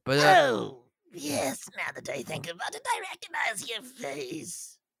explorer. But Oh, yes, now that I think about it, I recognize your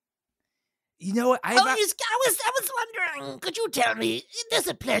face. you know what? I was wondering, could you tell me, there's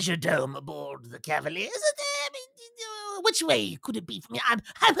a pleasure dome aboard the Cavalier, isn't there? I mean, which way could it be from here?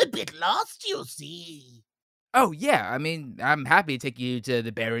 I'm a bit lost, you see. Oh yeah, I mean, I'm happy to take you to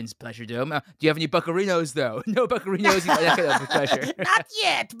the Baron's Pleasure Dome. Do you have any buccarinos though? No buccarinos. That kind of pleasure. Not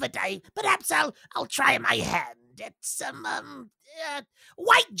yet, but perhaps I'll try my hand at some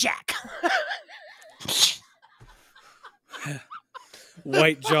White Jack.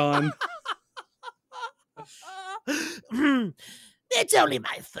 White John. It's only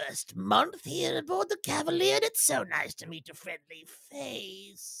my first month here aboard the Cavalier, and it's so nice to meet a friendly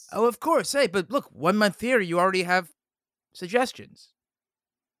face. Oh, of course. Hey, but look, 1 month here, you already have suggestions.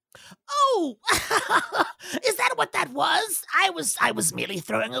 Oh, is that what that was? I was merely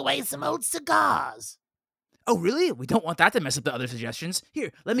throwing away some old cigars. Oh, really? We don't want that to mess up the other suggestions.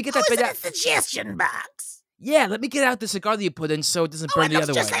 Here, let me get that Is bit it out. a suggestion box? Yeah, let me get out the cigar that you put in so it doesn't burn it the looks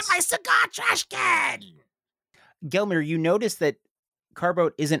other just ones. like my cigar trash can. Gelmir, you notice that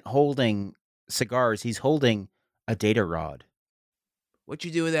Carboat isn't holding cigars, he's holding a data rod. What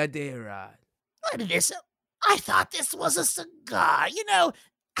you do with that data rod? What is this? I thought this was a cigar. You know,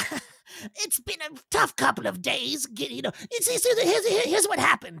 it's been a tough couple of days. Here's what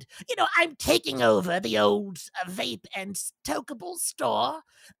happened. You know, I'm taking over the old vape and stokable store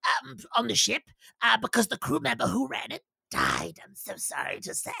on the ship because the crew member who ran it died, I'm so sorry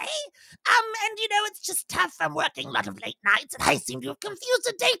to say. And you know, it's just tough. I'm working a lot of late nights, and I seem to have confused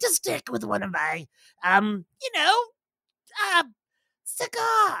a data stick with one of my,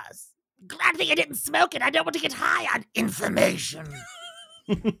 cigars. Glad thing I didn't smoke it. I don't want to get high on information.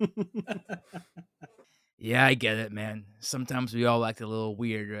 Yeah, I get it, man. Sometimes we all act a little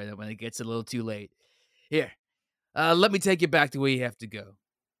weird right, when it gets a little too late. Here, let me take you back to where you have to go.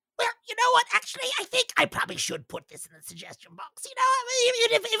 Well, you know what? Actually, I think I probably should put this in the suggestion box. You know,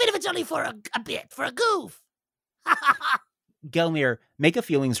 even if it's only for a bit, for a goof. Gelmir, make a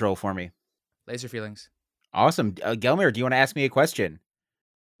feelings roll for me. Laser feelings. Awesome. Gelmir, do you want to ask me a question?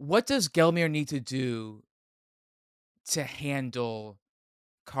 What does Gelmir need to do to handle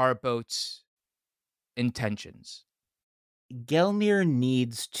Carboat's intentions? Gelmir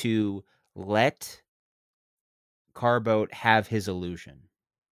needs to let Carboat have his illusion.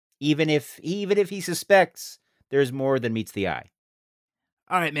 Even if he suspects there's more than meets the eye.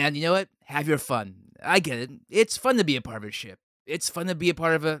 All right, man, you know what? Have your fun. I get it. It's fun to be a part of a ship. It's fun to be a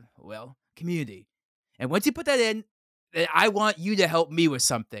part of a, well, community. And once you put that in, then I want you to help me with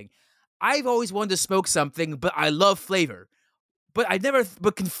something. I've always wanted to smoke something, but I love flavor. But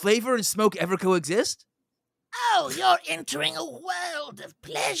can flavor and smoke ever coexist? Oh, you're entering a world of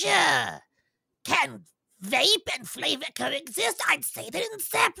pleasure. Can vape and flavor coexist? I'd say they're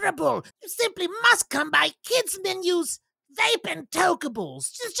inseparable. You simply must come by kids' menus. Vape and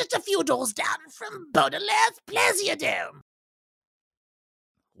Tokables, just a few doors down from Baudelaire's Pleasure Dome.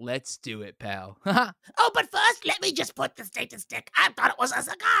 Let's do it, pal. Oh, but first, let me just put the status stick. I thought it was a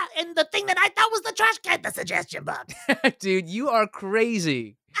cigar, and the thing that I thought was the trash can, the suggestion box. Dude, you are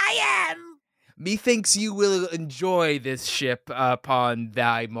crazy. I am. Methinks you will enjoy this ship upon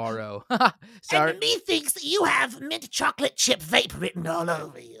thy morrow. Sorry. And methinks you have mint chocolate chip vape written all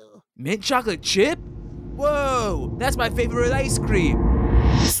over you. Mint chocolate chip? Whoa, that's my favorite ice cream.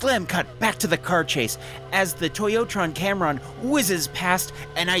 Slim cut back to the car chase as the Toyotron Cameron whizzes past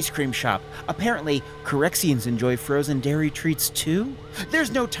an ice cream shop. Apparently, Corexians enjoy frozen dairy treats too?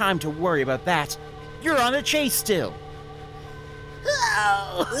 There's no time to worry about that. You're on the chase still.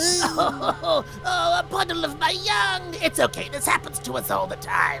 A puddle of my young. It's okay, this happens to us all the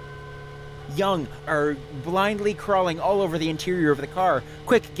time. Young are blindly crawling all over the interior of the car.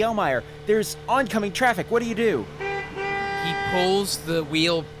 Quick, Gelmir, there's oncoming traffic. What do you do? He pulls the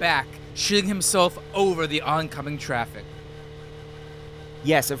wheel back, shooting himself over the oncoming traffic.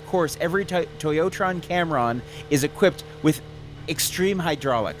 Yes, of course, every Toyotron Cameron is equipped with extreme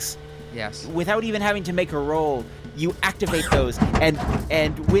hydraulics. Yes. Without even having to make a roll, you activate those and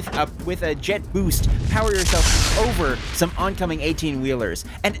with a jet boost, power yourself over some oncoming 18-wheelers.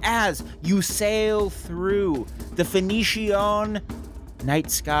 And as you sail through the Phoenician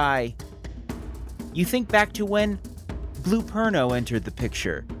night sky, you think back to when Blue Perno entered the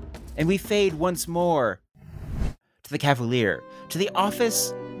picture, and we fade once more to the Cavalier, to the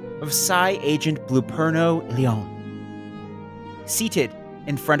office of Psi Agent Blue Perno Leon. Seated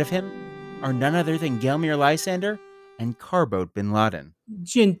in front of him are none other than Gelmir Lysander and Carboat Bin Laden.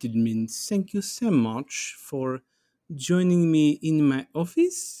 Gentlemen, thank you so much for joining me in my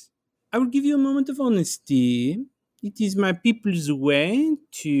office. I will give you a moment of honesty. It is my people's way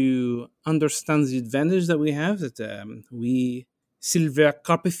to understand the advantage that we have, that we silver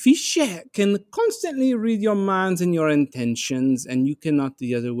carpetfish can constantly read your minds and your intentions, and you cannot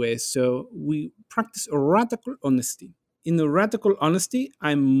the other way. So we practice radical honesty. In the radical honesty,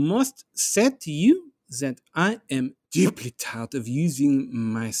 I must say to you that I am deeply tired of using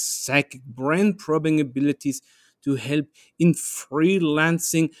my psychic brain probing abilities to help in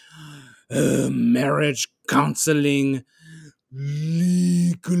freelancing, marriage counseling,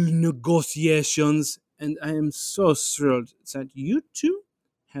 legal negotiations, and I am so thrilled that you two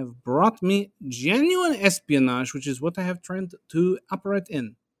have brought me genuine espionage, which is what I have trained to operate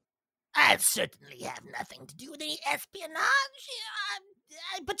in. I certainly have nothing to do with any espionage.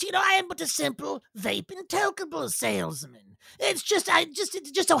 But I am but a simple vape and Tokable salesman. It just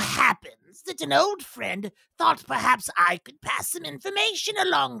so happens that an old friend thought perhaps I could pass some information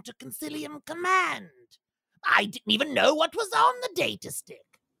along to Concilium Command. I didn't even know what was on the data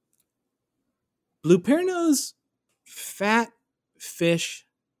stick. Blue Perno's fat fish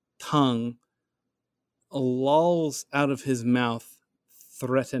tongue lolls out of his mouth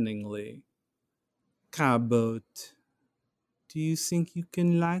threateningly. Carboat, do you think you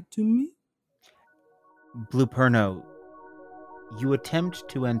can lie to me? Blue Perno, you attempt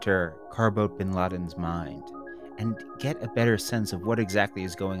to enter Carboat Bin Laden's mind and get a better sense of what exactly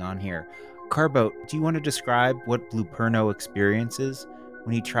is going on here. Carboat, do you want to describe what Blue Perno experiences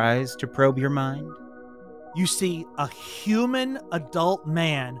when he tries to probe your mind? You see a human adult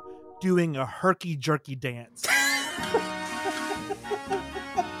man doing a herky-jerky dance.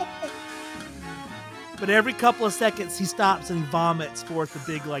 But every couple of seconds, he stops and he vomits forth a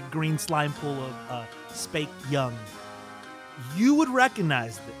big, green slime pool of Spake Young. You would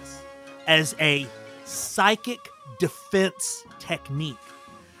recognize this as a psychic defense technique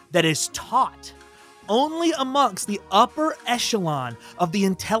that is taught only amongst the upper echelon of the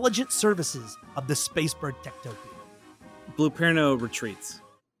intelligence services of the Spacebird Techtopia. Blue Perno retreats.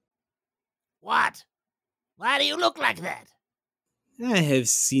 What? Why do you look like that? I have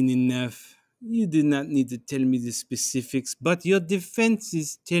seen enough. You do not need to tell me the specifics, but your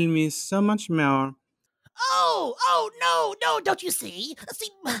defenses tell me so much more. No, don't you see? See,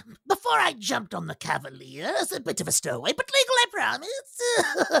 before I jumped on the Cavalier, it's a bit of a stowaway, but legal, I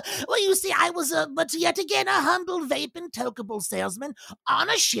promise. Well, you see, I was, but yet again, a humble vape and tokable salesman on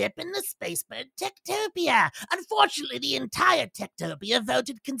a ship in the spacebird Techtopia. Unfortunately, the entire Techtopia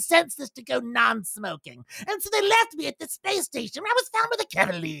voted consensus to go non-smoking, and so they left me at the space station where I was found with a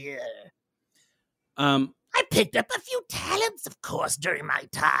Cavalier. I picked up a few talents, of course, during my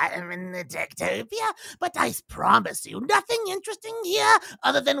time in the Techtopia, but I promise you, nothing interesting here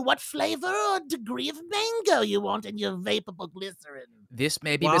other than what flavor or degree of mango you want in your vapable glycerin. This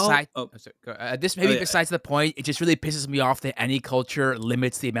may be Well- beside. oh. This may be yeah. besides the point. It just really pisses me off that any culture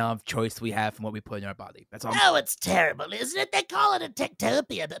limits the amount of choice we have from what we put in our body. That's all. Oh, it's terrible, isn't it? They call it a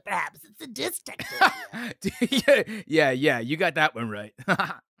Techtopia, but perhaps it's a dystechtopia. yeah. You got that one right.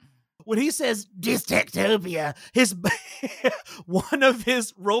 When he says Dystechtopia. his one of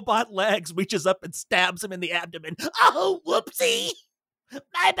his robot legs reaches up and stabs him in the abdomen. Oh, whoopsie!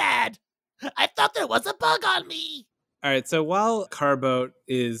 My bad. I thought there was a bug on me. All right, so while Carboat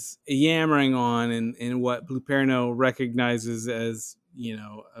is yammering on in what Bluperno recognizes as,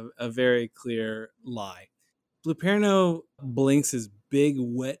 a very clear lie, Bluperno blinks his big,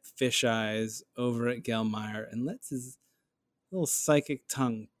 wet fish eyes over at Gelmire and lets his little psychic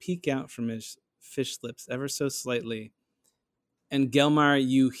tongue peek out from his fish lips ever so slightly. And Gelmire,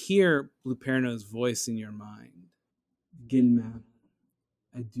 you hear Bluperno's voice in your mind. Gelmire,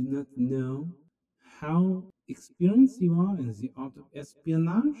 I do not know how experienced you are in the art of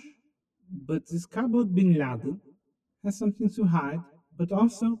espionage, but this Carboat bin Laden has something to hide, but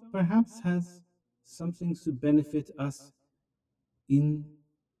also perhaps has something to benefit us in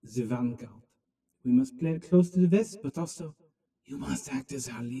the vanguard. We must play it close to the vest, but also you must act as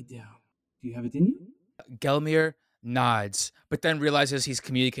our leader. Do you have it in you? Gelmir nods, but then realizes he's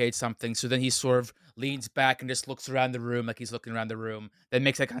communicated something. So then he sort of leans back and just looks around the room like he's looking around the room. Then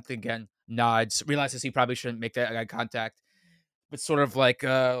makes eye contact again, nods, realizes he probably shouldn't make that eye contact, but sort of like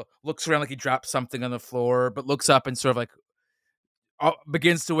looks around like he dropped something on the floor, but looks up and sort of like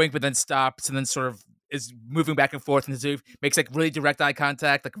begins to wink, but then stops and then sort of is moving back and forth and sort of makes like really direct eye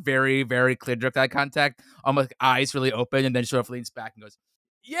contact, like very, very clear direct eye contact, almost like eyes really open, and then sort of leans back and goes,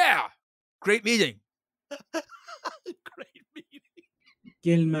 "Yeah, great meeting." Great meeting.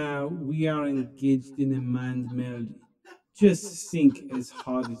 Gelmar, we are engaged in a mind meld. Just think as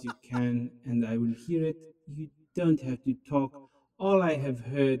hard as you can, and I will hear it. You don't have to talk. All I have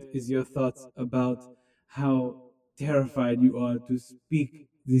heard is your thoughts about how terrified you are to speak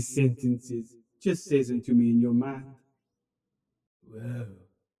these sentences. Just say them to me in your mind. Whoa,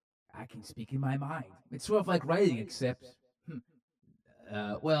 I can speak in my mind. It's sort of like writing, except,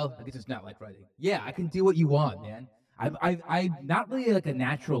 well, I guess it's not like writing. Yeah, I can do what you want, man. I'm not really like a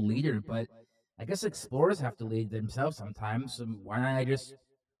natural leader, but I guess explorers have to lead themselves sometimes. So why not I just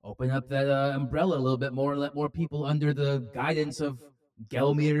open up that umbrella a little bit more and let more people under the guidance of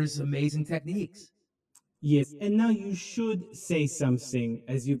Gelmir's amazing techniques? Yes, and now you should say something,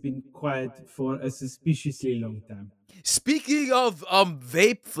 as you've been quiet for a suspiciously long time. Speaking of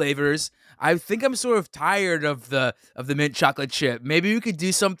vape flavors, I think I'm sort of tired of the mint chocolate chip. Maybe we could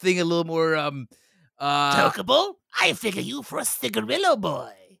do something a little more Tokable? I figure you for a cigarillo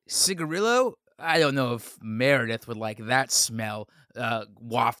boy. cigarillo. I don't know if Meredith would like that smell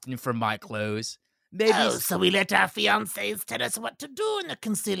wafting from my clothes. Maybe Oh, so we let our fiancés tell us what to do in the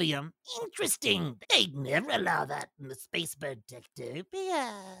concilium. Interesting. They'd never allow that in the Spacebird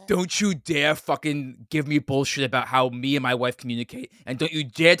Techtopia. Don't you dare fucking give me bullshit about how me and my wife communicate, and don't you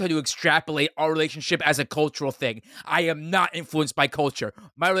dare try to extrapolate our relationship as a cultural thing. I am not influenced by culture.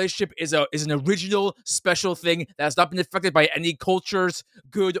 My relationship is an original, special thing that has not been affected by any cultures,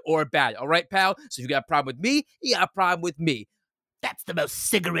 good or bad. All right, pal? So if you got a problem with me, you got a problem with me. That's the most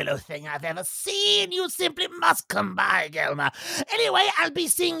cigarillo thing I've ever seen. You simply must come by, Gelma. Anyway, I'll be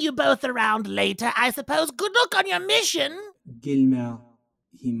seeing you both around later, I suppose. Good luck on your mission. Gilmer,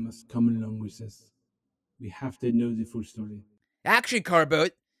 he must come along with us. We have to know the full story. Actually,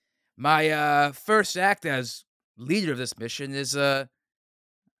 Carboat, my first act as leader of this mission is I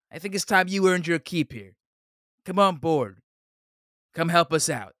think it's time you earned your keep here. Come on board. Come help us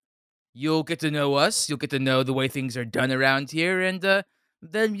out. You'll get to know us, you'll get to know the way things are done around here, and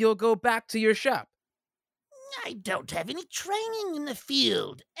then you'll go back to your shop. I don't have any training in the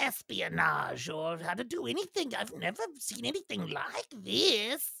field, espionage, or how to do anything. I've never seen anything like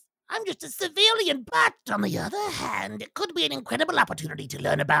this. I'm just a civilian, but on the other hand, it could be an incredible opportunity to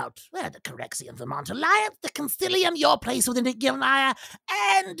learn about the Corexian Vermont Alliance, the Concilium, your place within it, Gilmire,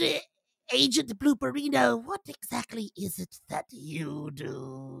 and Agent Blooperino. What exactly is it that you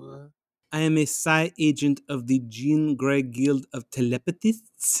do? I am a psi agent of the Jean Grey Guild of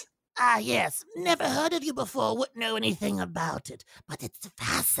Telepathists. Ah, yes. Never heard of you before, wouldn't know anything about it. But it's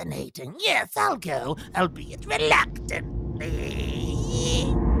fascinating. Yes, I'll go, albeit reluctantly.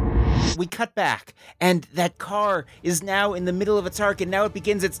 We cut back, and that car is now in the middle of its arc, and now it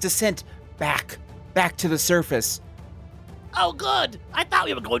begins its descent back to the surface. Oh, good. I thought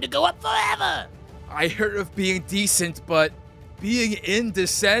we were going to go up forever. I heard of being decent, but being in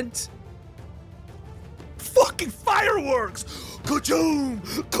descent? Fucking fireworks! Ka-choom!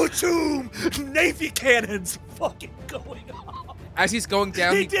 Ka-choom! Navy cannons fucking going off. As he's going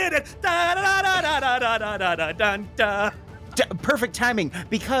down, He did it! Da-da-da-da-da-da-da-da-da-da. Perfect timing,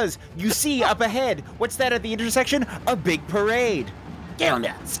 because you see up ahead, what's that at the intersection? A big parade.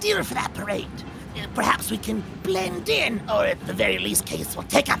 Gilmer, steer for that parade. Perhaps we can blend in, or at the very least case, we'll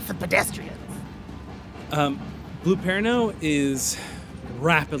take out some pedestrians. Blue Perno is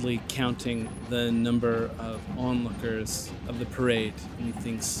rapidly counting the number of onlookers of the parade, and he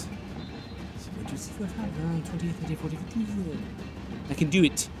thinks, 20, 30, 40, 50. I can do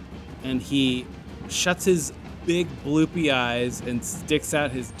it. And he shuts his big bloopy eyes and sticks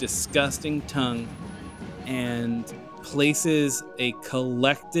out his disgusting tongue and places a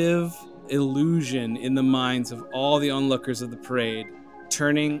collective illusion in the minds of all the onlookers of the parade,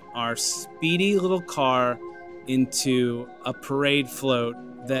 turning our speedy little car into a parade float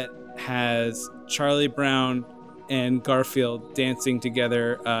that has Charlie Brown and Garfield dancing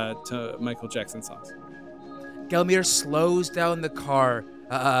together to Michael Jackson songs. Gelmir slows down the car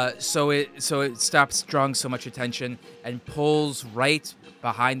so it stops drawing so much attention and pulls right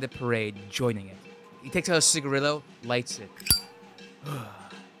behind the parade, joining it. He takes out a cigarillo, lights it.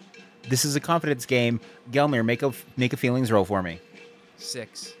 This is a confidence game. Gelmir, make a feelings roll for me.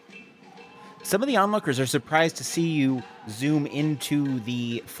 6. Some of the onlookers are surprised to see you zoom into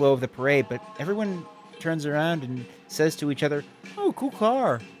the flow of the parade, but everyone turns around and says to each other, "Oh, cool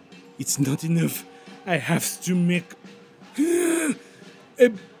car." It's not enough. I have to make a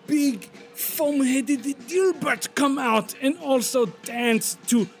big foam-headed Dilbert come out and also dance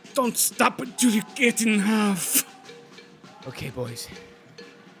to Don't Stop Until You Get in Half. Okay, boys.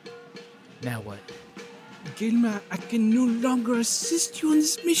 Now what? Gilma, I can no longer assist you on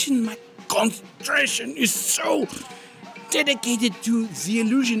this mission. My concentration is so dedicated to the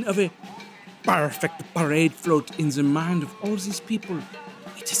illusion of a perfect parade float in the mind of all these people.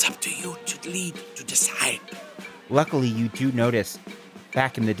 It is up to you to lead, to decide. Luckily, you do notice,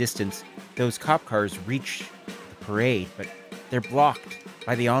 back in the distance, those cop cars reach the parade, but they're blocked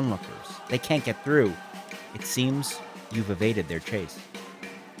by the onlookers. They can't get through. It seems you've evaded their chase.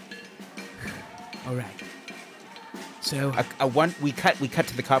 All right. So We cut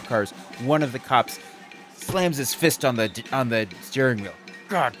to the cop cars. One of the cops slams his fist on the steering wheel.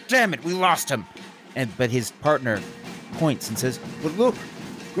 God damn it, we lost him. But his partner points and says, "But look,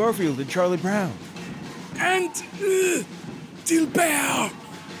 Garfield and Charlie Brown." And Dilbert.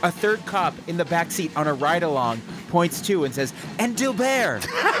 A third cop in the back seat on a ride along points too and says, "And Dilbert."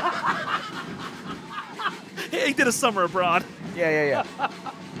 He did a summer abroad. Yeah.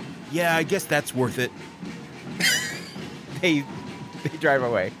 Yeah, I guess that's worth it. They drive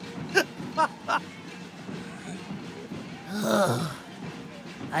away.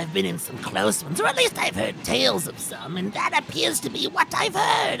 I've been in some close ones, or at least I've heard tales of some, and that appears to be what I've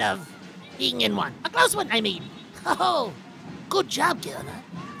heard of being in one. A close one, I mean. Oh, good job, Gilmer.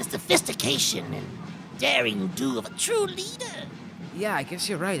 The sophistication and daring do of a true leader. yeah, I guess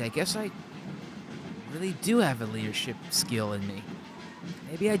you're right. I guess I really do have a leadership skill in me.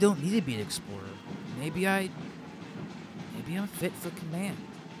 Maybe I don't need to be an explorer. Maybe I'm fit for command.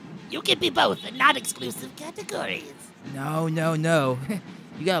 You can be both, and not exclusive categories. No.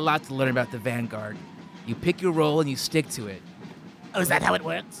 You got a lot to learn about the Vanguard. You pick your role and you stick to it. Oh, is that how it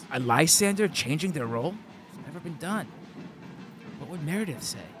works? A Lysander changing their role? It's never been done. What would Meredith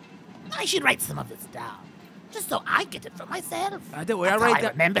say? I should write some of this down, just so I get it for myself. Don't worry, That's I'll how write I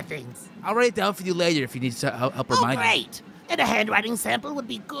that. remember things. I'll write it down for you later if you need to help Oh, remind me. great. And a handwriting sample would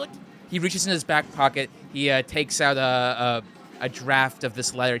be good. He reaches in his back pocket. He takes out a draft of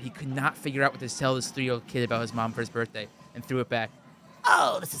this letter. He could not figure out what to tell this 3-year-old kid about his mom for his birthday, and threw it back.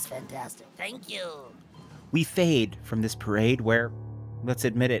 Oh, this is fantastic. Thank you. We fade from this parade where, let's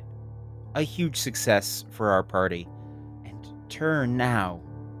admit it, a huge success for our party, and turn now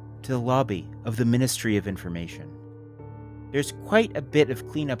to the lobby of the Ministry of Information. There's quite a bit of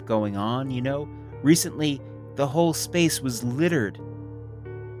cleanup going on, you know? Recently, the whole space was littered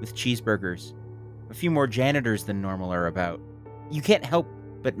with cheeseburgers. A few more janitors than normal are about. You can't help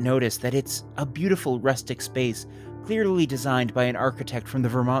but notice that it's a beautiful rustic space, clearly designed by an architect from the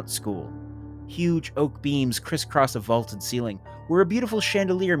Vermont School. Huge oak beams crisscross a vaulted ceiling, where a beautiful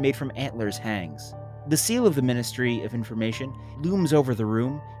chandelier made from antlers hangs. The seal of the Ministry of Information looms over the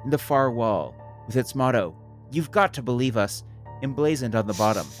room in the far wall, with its motto, "You've got to believe us," emblazoned on the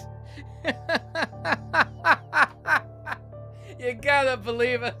bottom. You gotta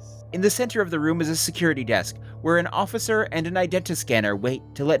believe us. In the center of the room is a security desk, where an officer and an identiscanner wait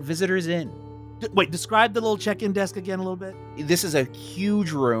to let visitors in. Wait, describe the little check-in desk again a little bit. This is a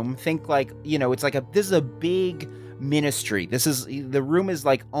huge room. Think like, this is a big ministry. The room is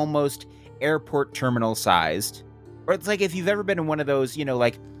like almost airport terminal sized. Or it's like if you've ever been in one of those,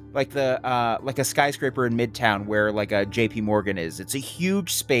 like a skyscraper in Midtown where like a JP Morgan is. It's a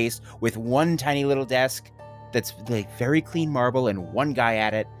huge space with one tiny little desk that's like very clean marble and one guy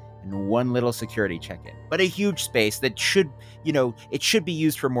at it and one little security check-in. But a huge space that should be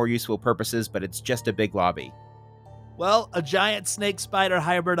used for more useful purposes, but it's just a big lobby. Well, a giant snake spider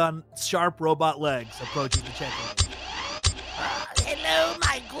hybrid on sharp robot legs approaches the check-in. Hello,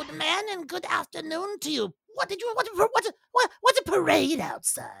 my good man, and good afternoon to you. What's a parade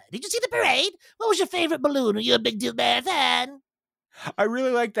outside? Did you see the parade? What was your favorite balloon? Are you a big Deal Bear fan? I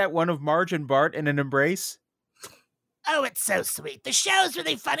really like that one of Marge and Bart in an embrace. Oh, it's so sweet. The show's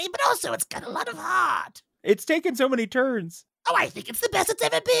really funny, but also it's got a lot of heart. It's taken so many turns. Oh, I think it's the best it's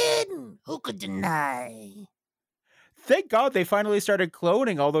ever been. Who could deny? Thank God they finally started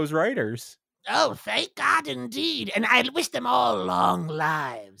cloning all those writers. Oh, thank God indeed. And I wish them all long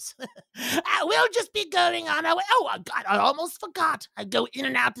lives. We'll just be going on our way. Oh, God, I almost forgot. I go in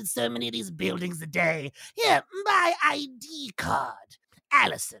and out of so many of these buildings a day. Here, my ID card.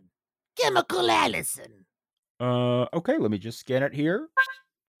 Allison. Chemical Allison. Okay, let me just scan it here.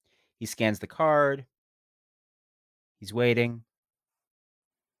 He scans the card. He's waiting.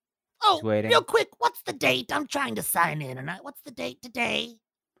 Oh, He's waiting. real quick, what's the date? I'm trying to sign in, and what's the date today?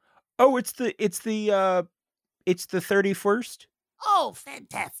 Oh, it's the 31st. Oh,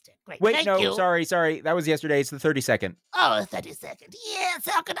 fantastic. Great. Wait, Thank no, you. sorry. That was yesterday. It's the 32nd. Oh, 32nd. Yes,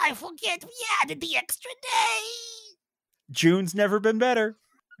 how could I forget? We added the extra day. June's never been better.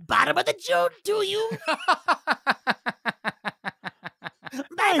 Bottom of the June to you.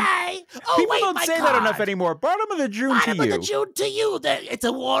 Bye-bye. Oh, People wait, don't my say card. that enough anymore. Bottom of the June Bottom to of you. the June to you. It's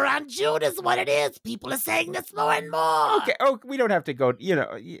a war on June is what it is. People are saying this more and more. Okay. Oh, we don't have to go.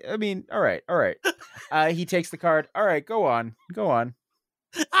 I mean, all right. He takes the card. All right, go on.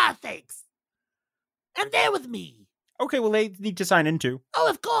 Ah, thanks. And there with me. Okay, well, they need to sign in too. Oh,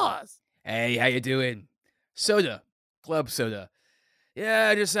 of course. Hey, how you doing? Soda. Club soda.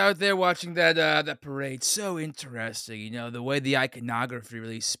 Yeah, just out there watching that parade. So interesting, the way the iconography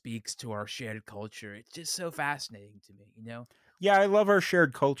really speaks to our shared culture. It's just so fascinating to me, Yeah, I love our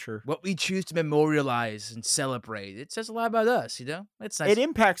shared culture. What we choose to memorialize and celebrate. It says a lot about us, It's nice. It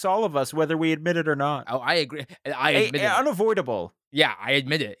impacts all of us, whether we admit it or not. Oh, I agree. I admit it. Unavoidable. Yeah, I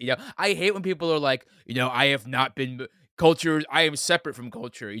admit it. I hate when people are like, I have not been culture. I am separate from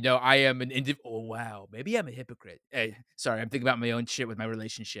culture. I am an individual. Oh, wow. Maybe I'm a hypocrite. Hey, sorry, I'm thinking about my own shit with my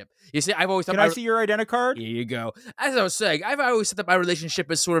relationship. You see, I've always thought Can I see your identicard? Here you go. As I was saying, I've always thought that my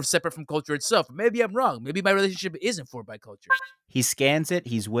relationship is sort of separate from culture itself. Maybe I'm wrong. Maybe my relationship is informed by culture. He scans it.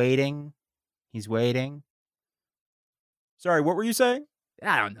 He's waiting. Sorry, what were you saying?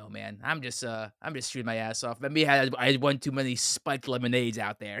 I don't know, man. I'm just shooting my ass off. Maybe I had one too many spiked lemonades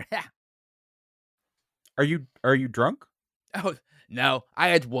out there. Are you drunk? Oh, no. I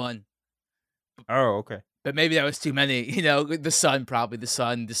had one. Oh, okay. But maybe that was too many. The sun,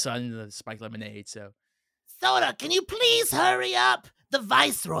 the spiked lemonade, so. Soda, can you please hurry up? The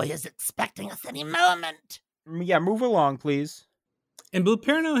Viceroy is expecting us any moment. Yeah, move along, please. And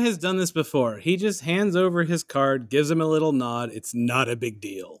Bluperno has done this before. He just hands over his card, gives him a little nod. It's not a big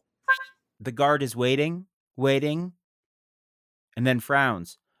deal. The guard is waiting, and then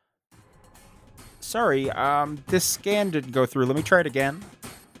frowns. Sorry, this scan didn't go through. Let me try it again.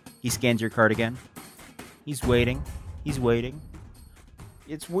 He scans your card again. He's waiting. It's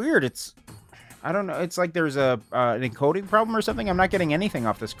weird. I don't know. It's like there's an encoding problem or something. I'm not getting anything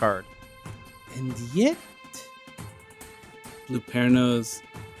off this card. And yet, Bluperno's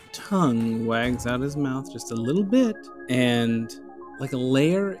tongue wags out his mouth just a little bit, and like a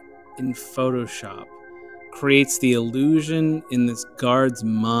layer in Photoshop creates the illusion in this guard's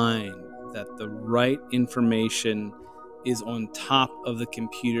mind that the right information is on top of the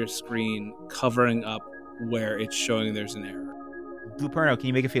computer screen, covering up where it's showing there's an error. Blueperno, can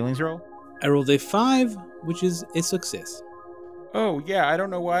you make a feelings roll? I rolled a 5, which is a success. Oh, yeah, I don't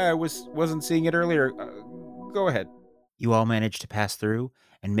know why I wasn't seeing it earlier. Go ahead. You all manage to pass through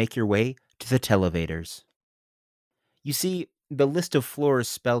and make your way to the televators. You see the list of floors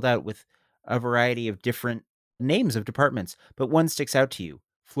spelled out with a variety of different names of departments, but one sticks out to you.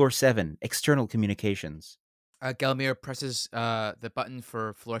 Floor 7, External Communications. Gelmir presses the button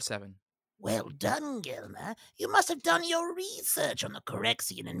for floor 7. Well done, Gilmer. You must have done your research on the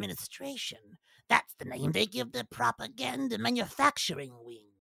Corexian administration. That's the name they give the propaganda manufacturing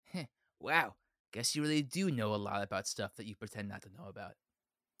wing. Wow, guess you really do know a lot about stuff that you pretend not to know about.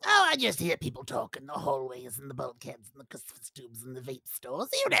 Oh, I just hear people talk in the hallways and the bulkheads and the Christmas tubes and the vape stores,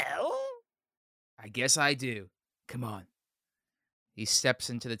 you know. I guess I do. Come on. He steps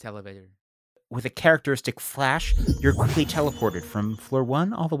into the televator. With a characteristic flash, you're quickly teleported from floor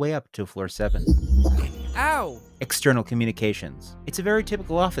 1 all the way up to floor 7. Ow! External Communications. It's a very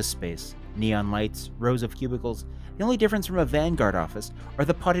typical office space. Neon lights, rows of cubicles. The only difference from a Vanguard office are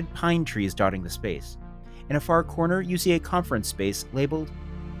the potted pine trees dotting the space. In a far corner, you see a conference space labeled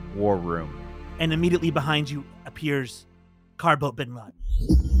War Room. And immediately behind you appears Carboat Bin Laden.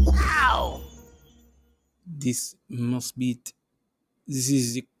 Ow! This must be This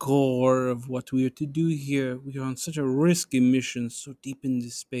is the core of what we are to do here. We are on such a risky mission, so deep in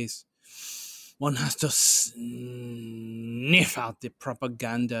this space. One has to sniff out the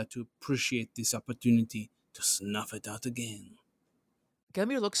propaganda to appreciate this opportunity to snuff it out again.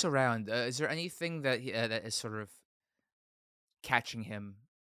 Gelmir looks around. Is there anything that that is sort of catching him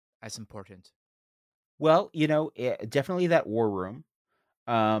as important? Well, definitely that War Room.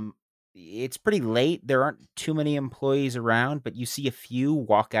 It's pretty late. There aren't too many employees around, but you see a few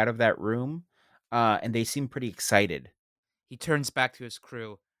walk out of that room, and they seem pretty excited. He turns back to his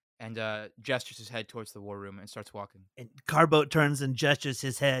crew and gestures his head towards the war room and starts walking. And Carboat turns and gestures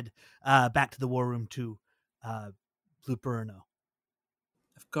his head back to the War Room to Blueperno.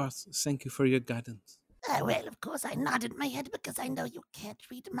 Of course, thank you for your guidance. Well, of course I nodded my head because I know you can't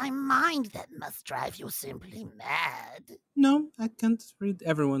read my mind. That must drive you simply mad. No, I can't read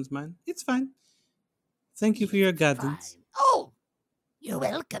everyone's mind. It's fine. Thank you for your guidance. Fine. Oh, you're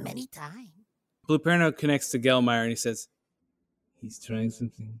welcome anytime. Blueperno connects to Gelmire and he says, "He's trying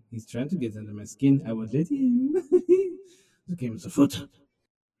something. He's trying to get under my skin. I won't let him." The game is afoot.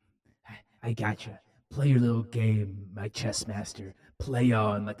 I gotcha. Play your little game, my chess master. Play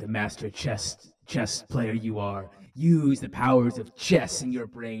on like the master chess player you are. Use the powers of chess in your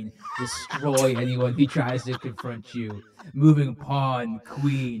brain. Destroy anyone who tries to confront you. Moving pawn,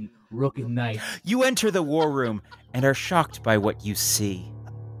 queen, rook, and knight. You enter the War Room and are shocked by what you see.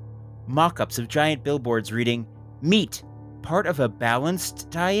 Mock-ups of giant billboards reading, "Meat, part of a balanced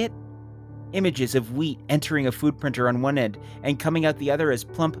diet?" Images of wheat entering a food printer on one end and coming out the other as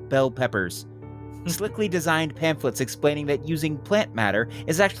plump bell peppers. Slickly designed pamphlets explaining that using plant matter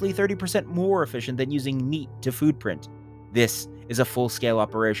is actually 30% more efficient than using meat to food print. This is a full-scale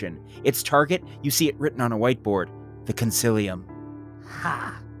operation. Its target, you see it written on a whiteboard, the Concilium.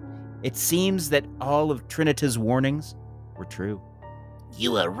 Ha! It seems that all of Trinita's warnings were true.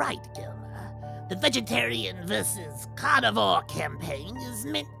 You were right, Gilmer. The vegetarian versus carnivore campaign is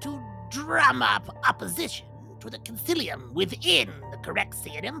meant to drum up opposition to the Concilium within the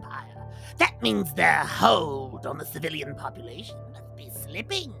Corexian Empire. That means their hold on the civilian population must be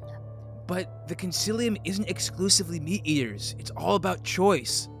slipping. But the Concilium isn't exclusively meat eaters. It's all about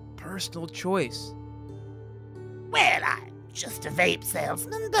choice. Personal choice. Well, I'm just a vape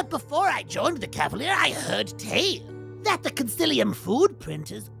salesman, but before I joined the Cavalier, I heard tale that the Concilium food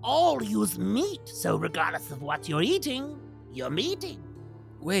printers all use meat, so regardless of what you're eating, you're meating.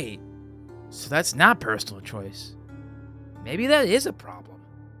 Wait, so that's not personal choice. Maybe that is a problem.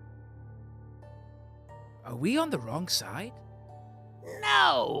 Are we on the wrong side?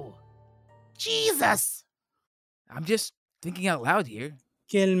 No! Jesus! I'm just thinking out loud here.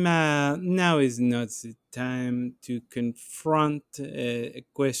 Gelmire, now is not the time to confront a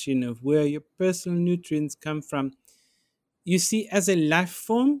question of where your personal nutrients come from. You see, as a life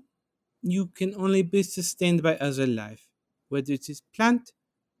form, you can only be sustained by other life, whether it is plant,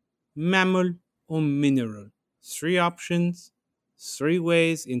 mammal, or mineral. 3 options, 3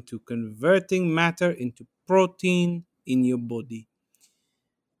 ways into converting matter into protein in your body.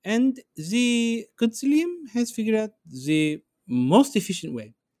 And the Concilium has figured out the most efficient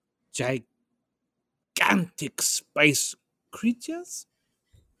way. Gigantic space creatures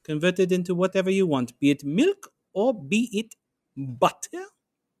converted into whatever you want, be it milk or be it butter.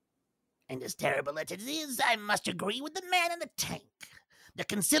 And as terrible as it is, I must agree with the man in the tank. The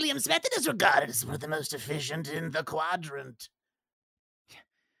Concilium's method is regarded as one of the most efficient in the quadrant.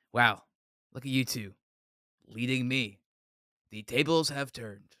 Wow, look at you two, leading me. The tables have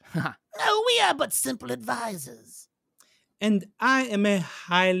turned. No, we are but simple advisors. And I am a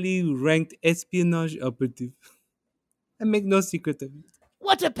highly ranked espionage operative. I make no secret of it.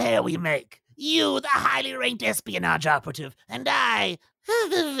 What a pair we make. You, the highly ranked espionage operative, and I,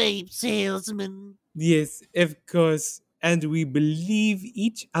 the vape salesman. Yes, of course. And we believe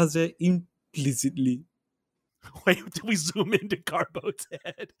each other implicitly. Wait till we zoom into Carboat's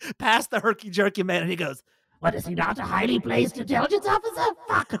head, past the herky-jerky man, and he goes, What, is he not a highly placed intelligence officer?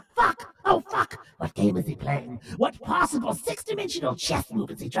 Fuck, oh fuck. What game is he playing? What possible six-dimensional chess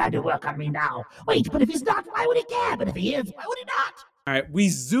move is he trying to work on me now? Wait, but if he's not, why would he care? But if he is, why would he not? All right, we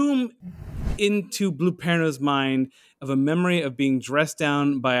zoom into Blue Perno's mind of a memory of being dressed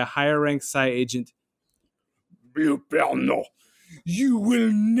down by a higher ranked Psi agent. Blue Perno, you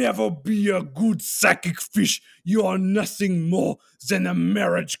will never be a good psychic fish. You are nothing more than a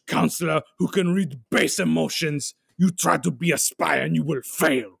marriage counselor who can read base emotions. You try to be a spy and you will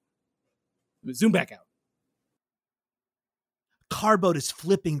fail. Zoom back out. Carboat is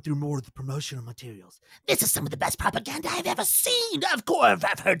flipping through more of the promotional materials. This is some of the best propaganda I've ever seen. Of course,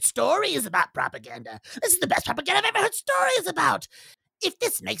 I've heard stories about propaganda. This is the best propaganda I've ever heard stories about. If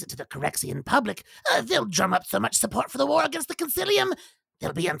this makes it to the Corexian public, they'll drum up so much support for the war against the Concilium,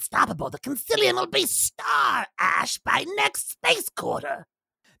 they'll be unstoppable. The Concilium will be Star Ash by next space quarter.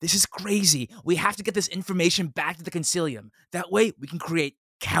 This is crazy. We have to get this information back to the Concilium. That way, we can create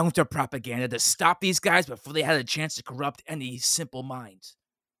counter-propaganda to stop these guys before they had a chance to corrupt any simple minds.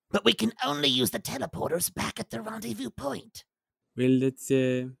 But we can only use the teleporters back at the rendezvous point. Well, it's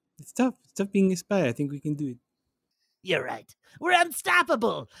tough. It's tough being a spy. I think we can do it. You're right. We're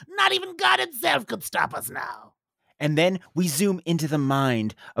unstoppable. Not even God itself could stop us now. And then we zoom into the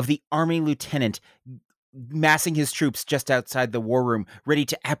mind of the army lieutenant massing his troops just outside the war room, ready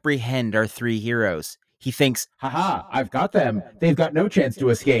to apprehend our three heroes. He thinks, Haha, I've got them. They've got no chance to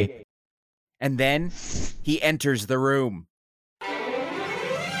escape. and then he enters the room.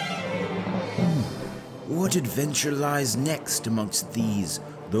 What adventure lies next amongst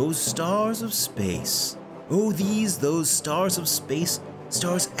those stars of space? Oh, those stars of space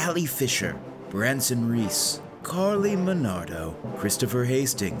stars Ally Fisher, Branson Reese, Carly Monardo, Christopher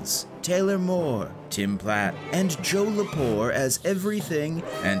Hastings, Taylor Moore, Tim Platt, and Joe Lepore as everything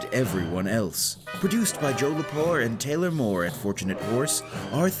and everyone else. Produced by Joe Lepore and Taylor Moore at Fortunate Horse,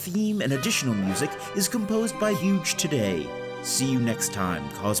 our theme and additional music is composed by Huge Today. See you next time,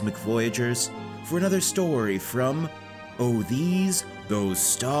 Cosmic Voyagers, for another story from those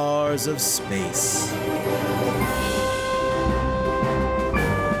stars of space.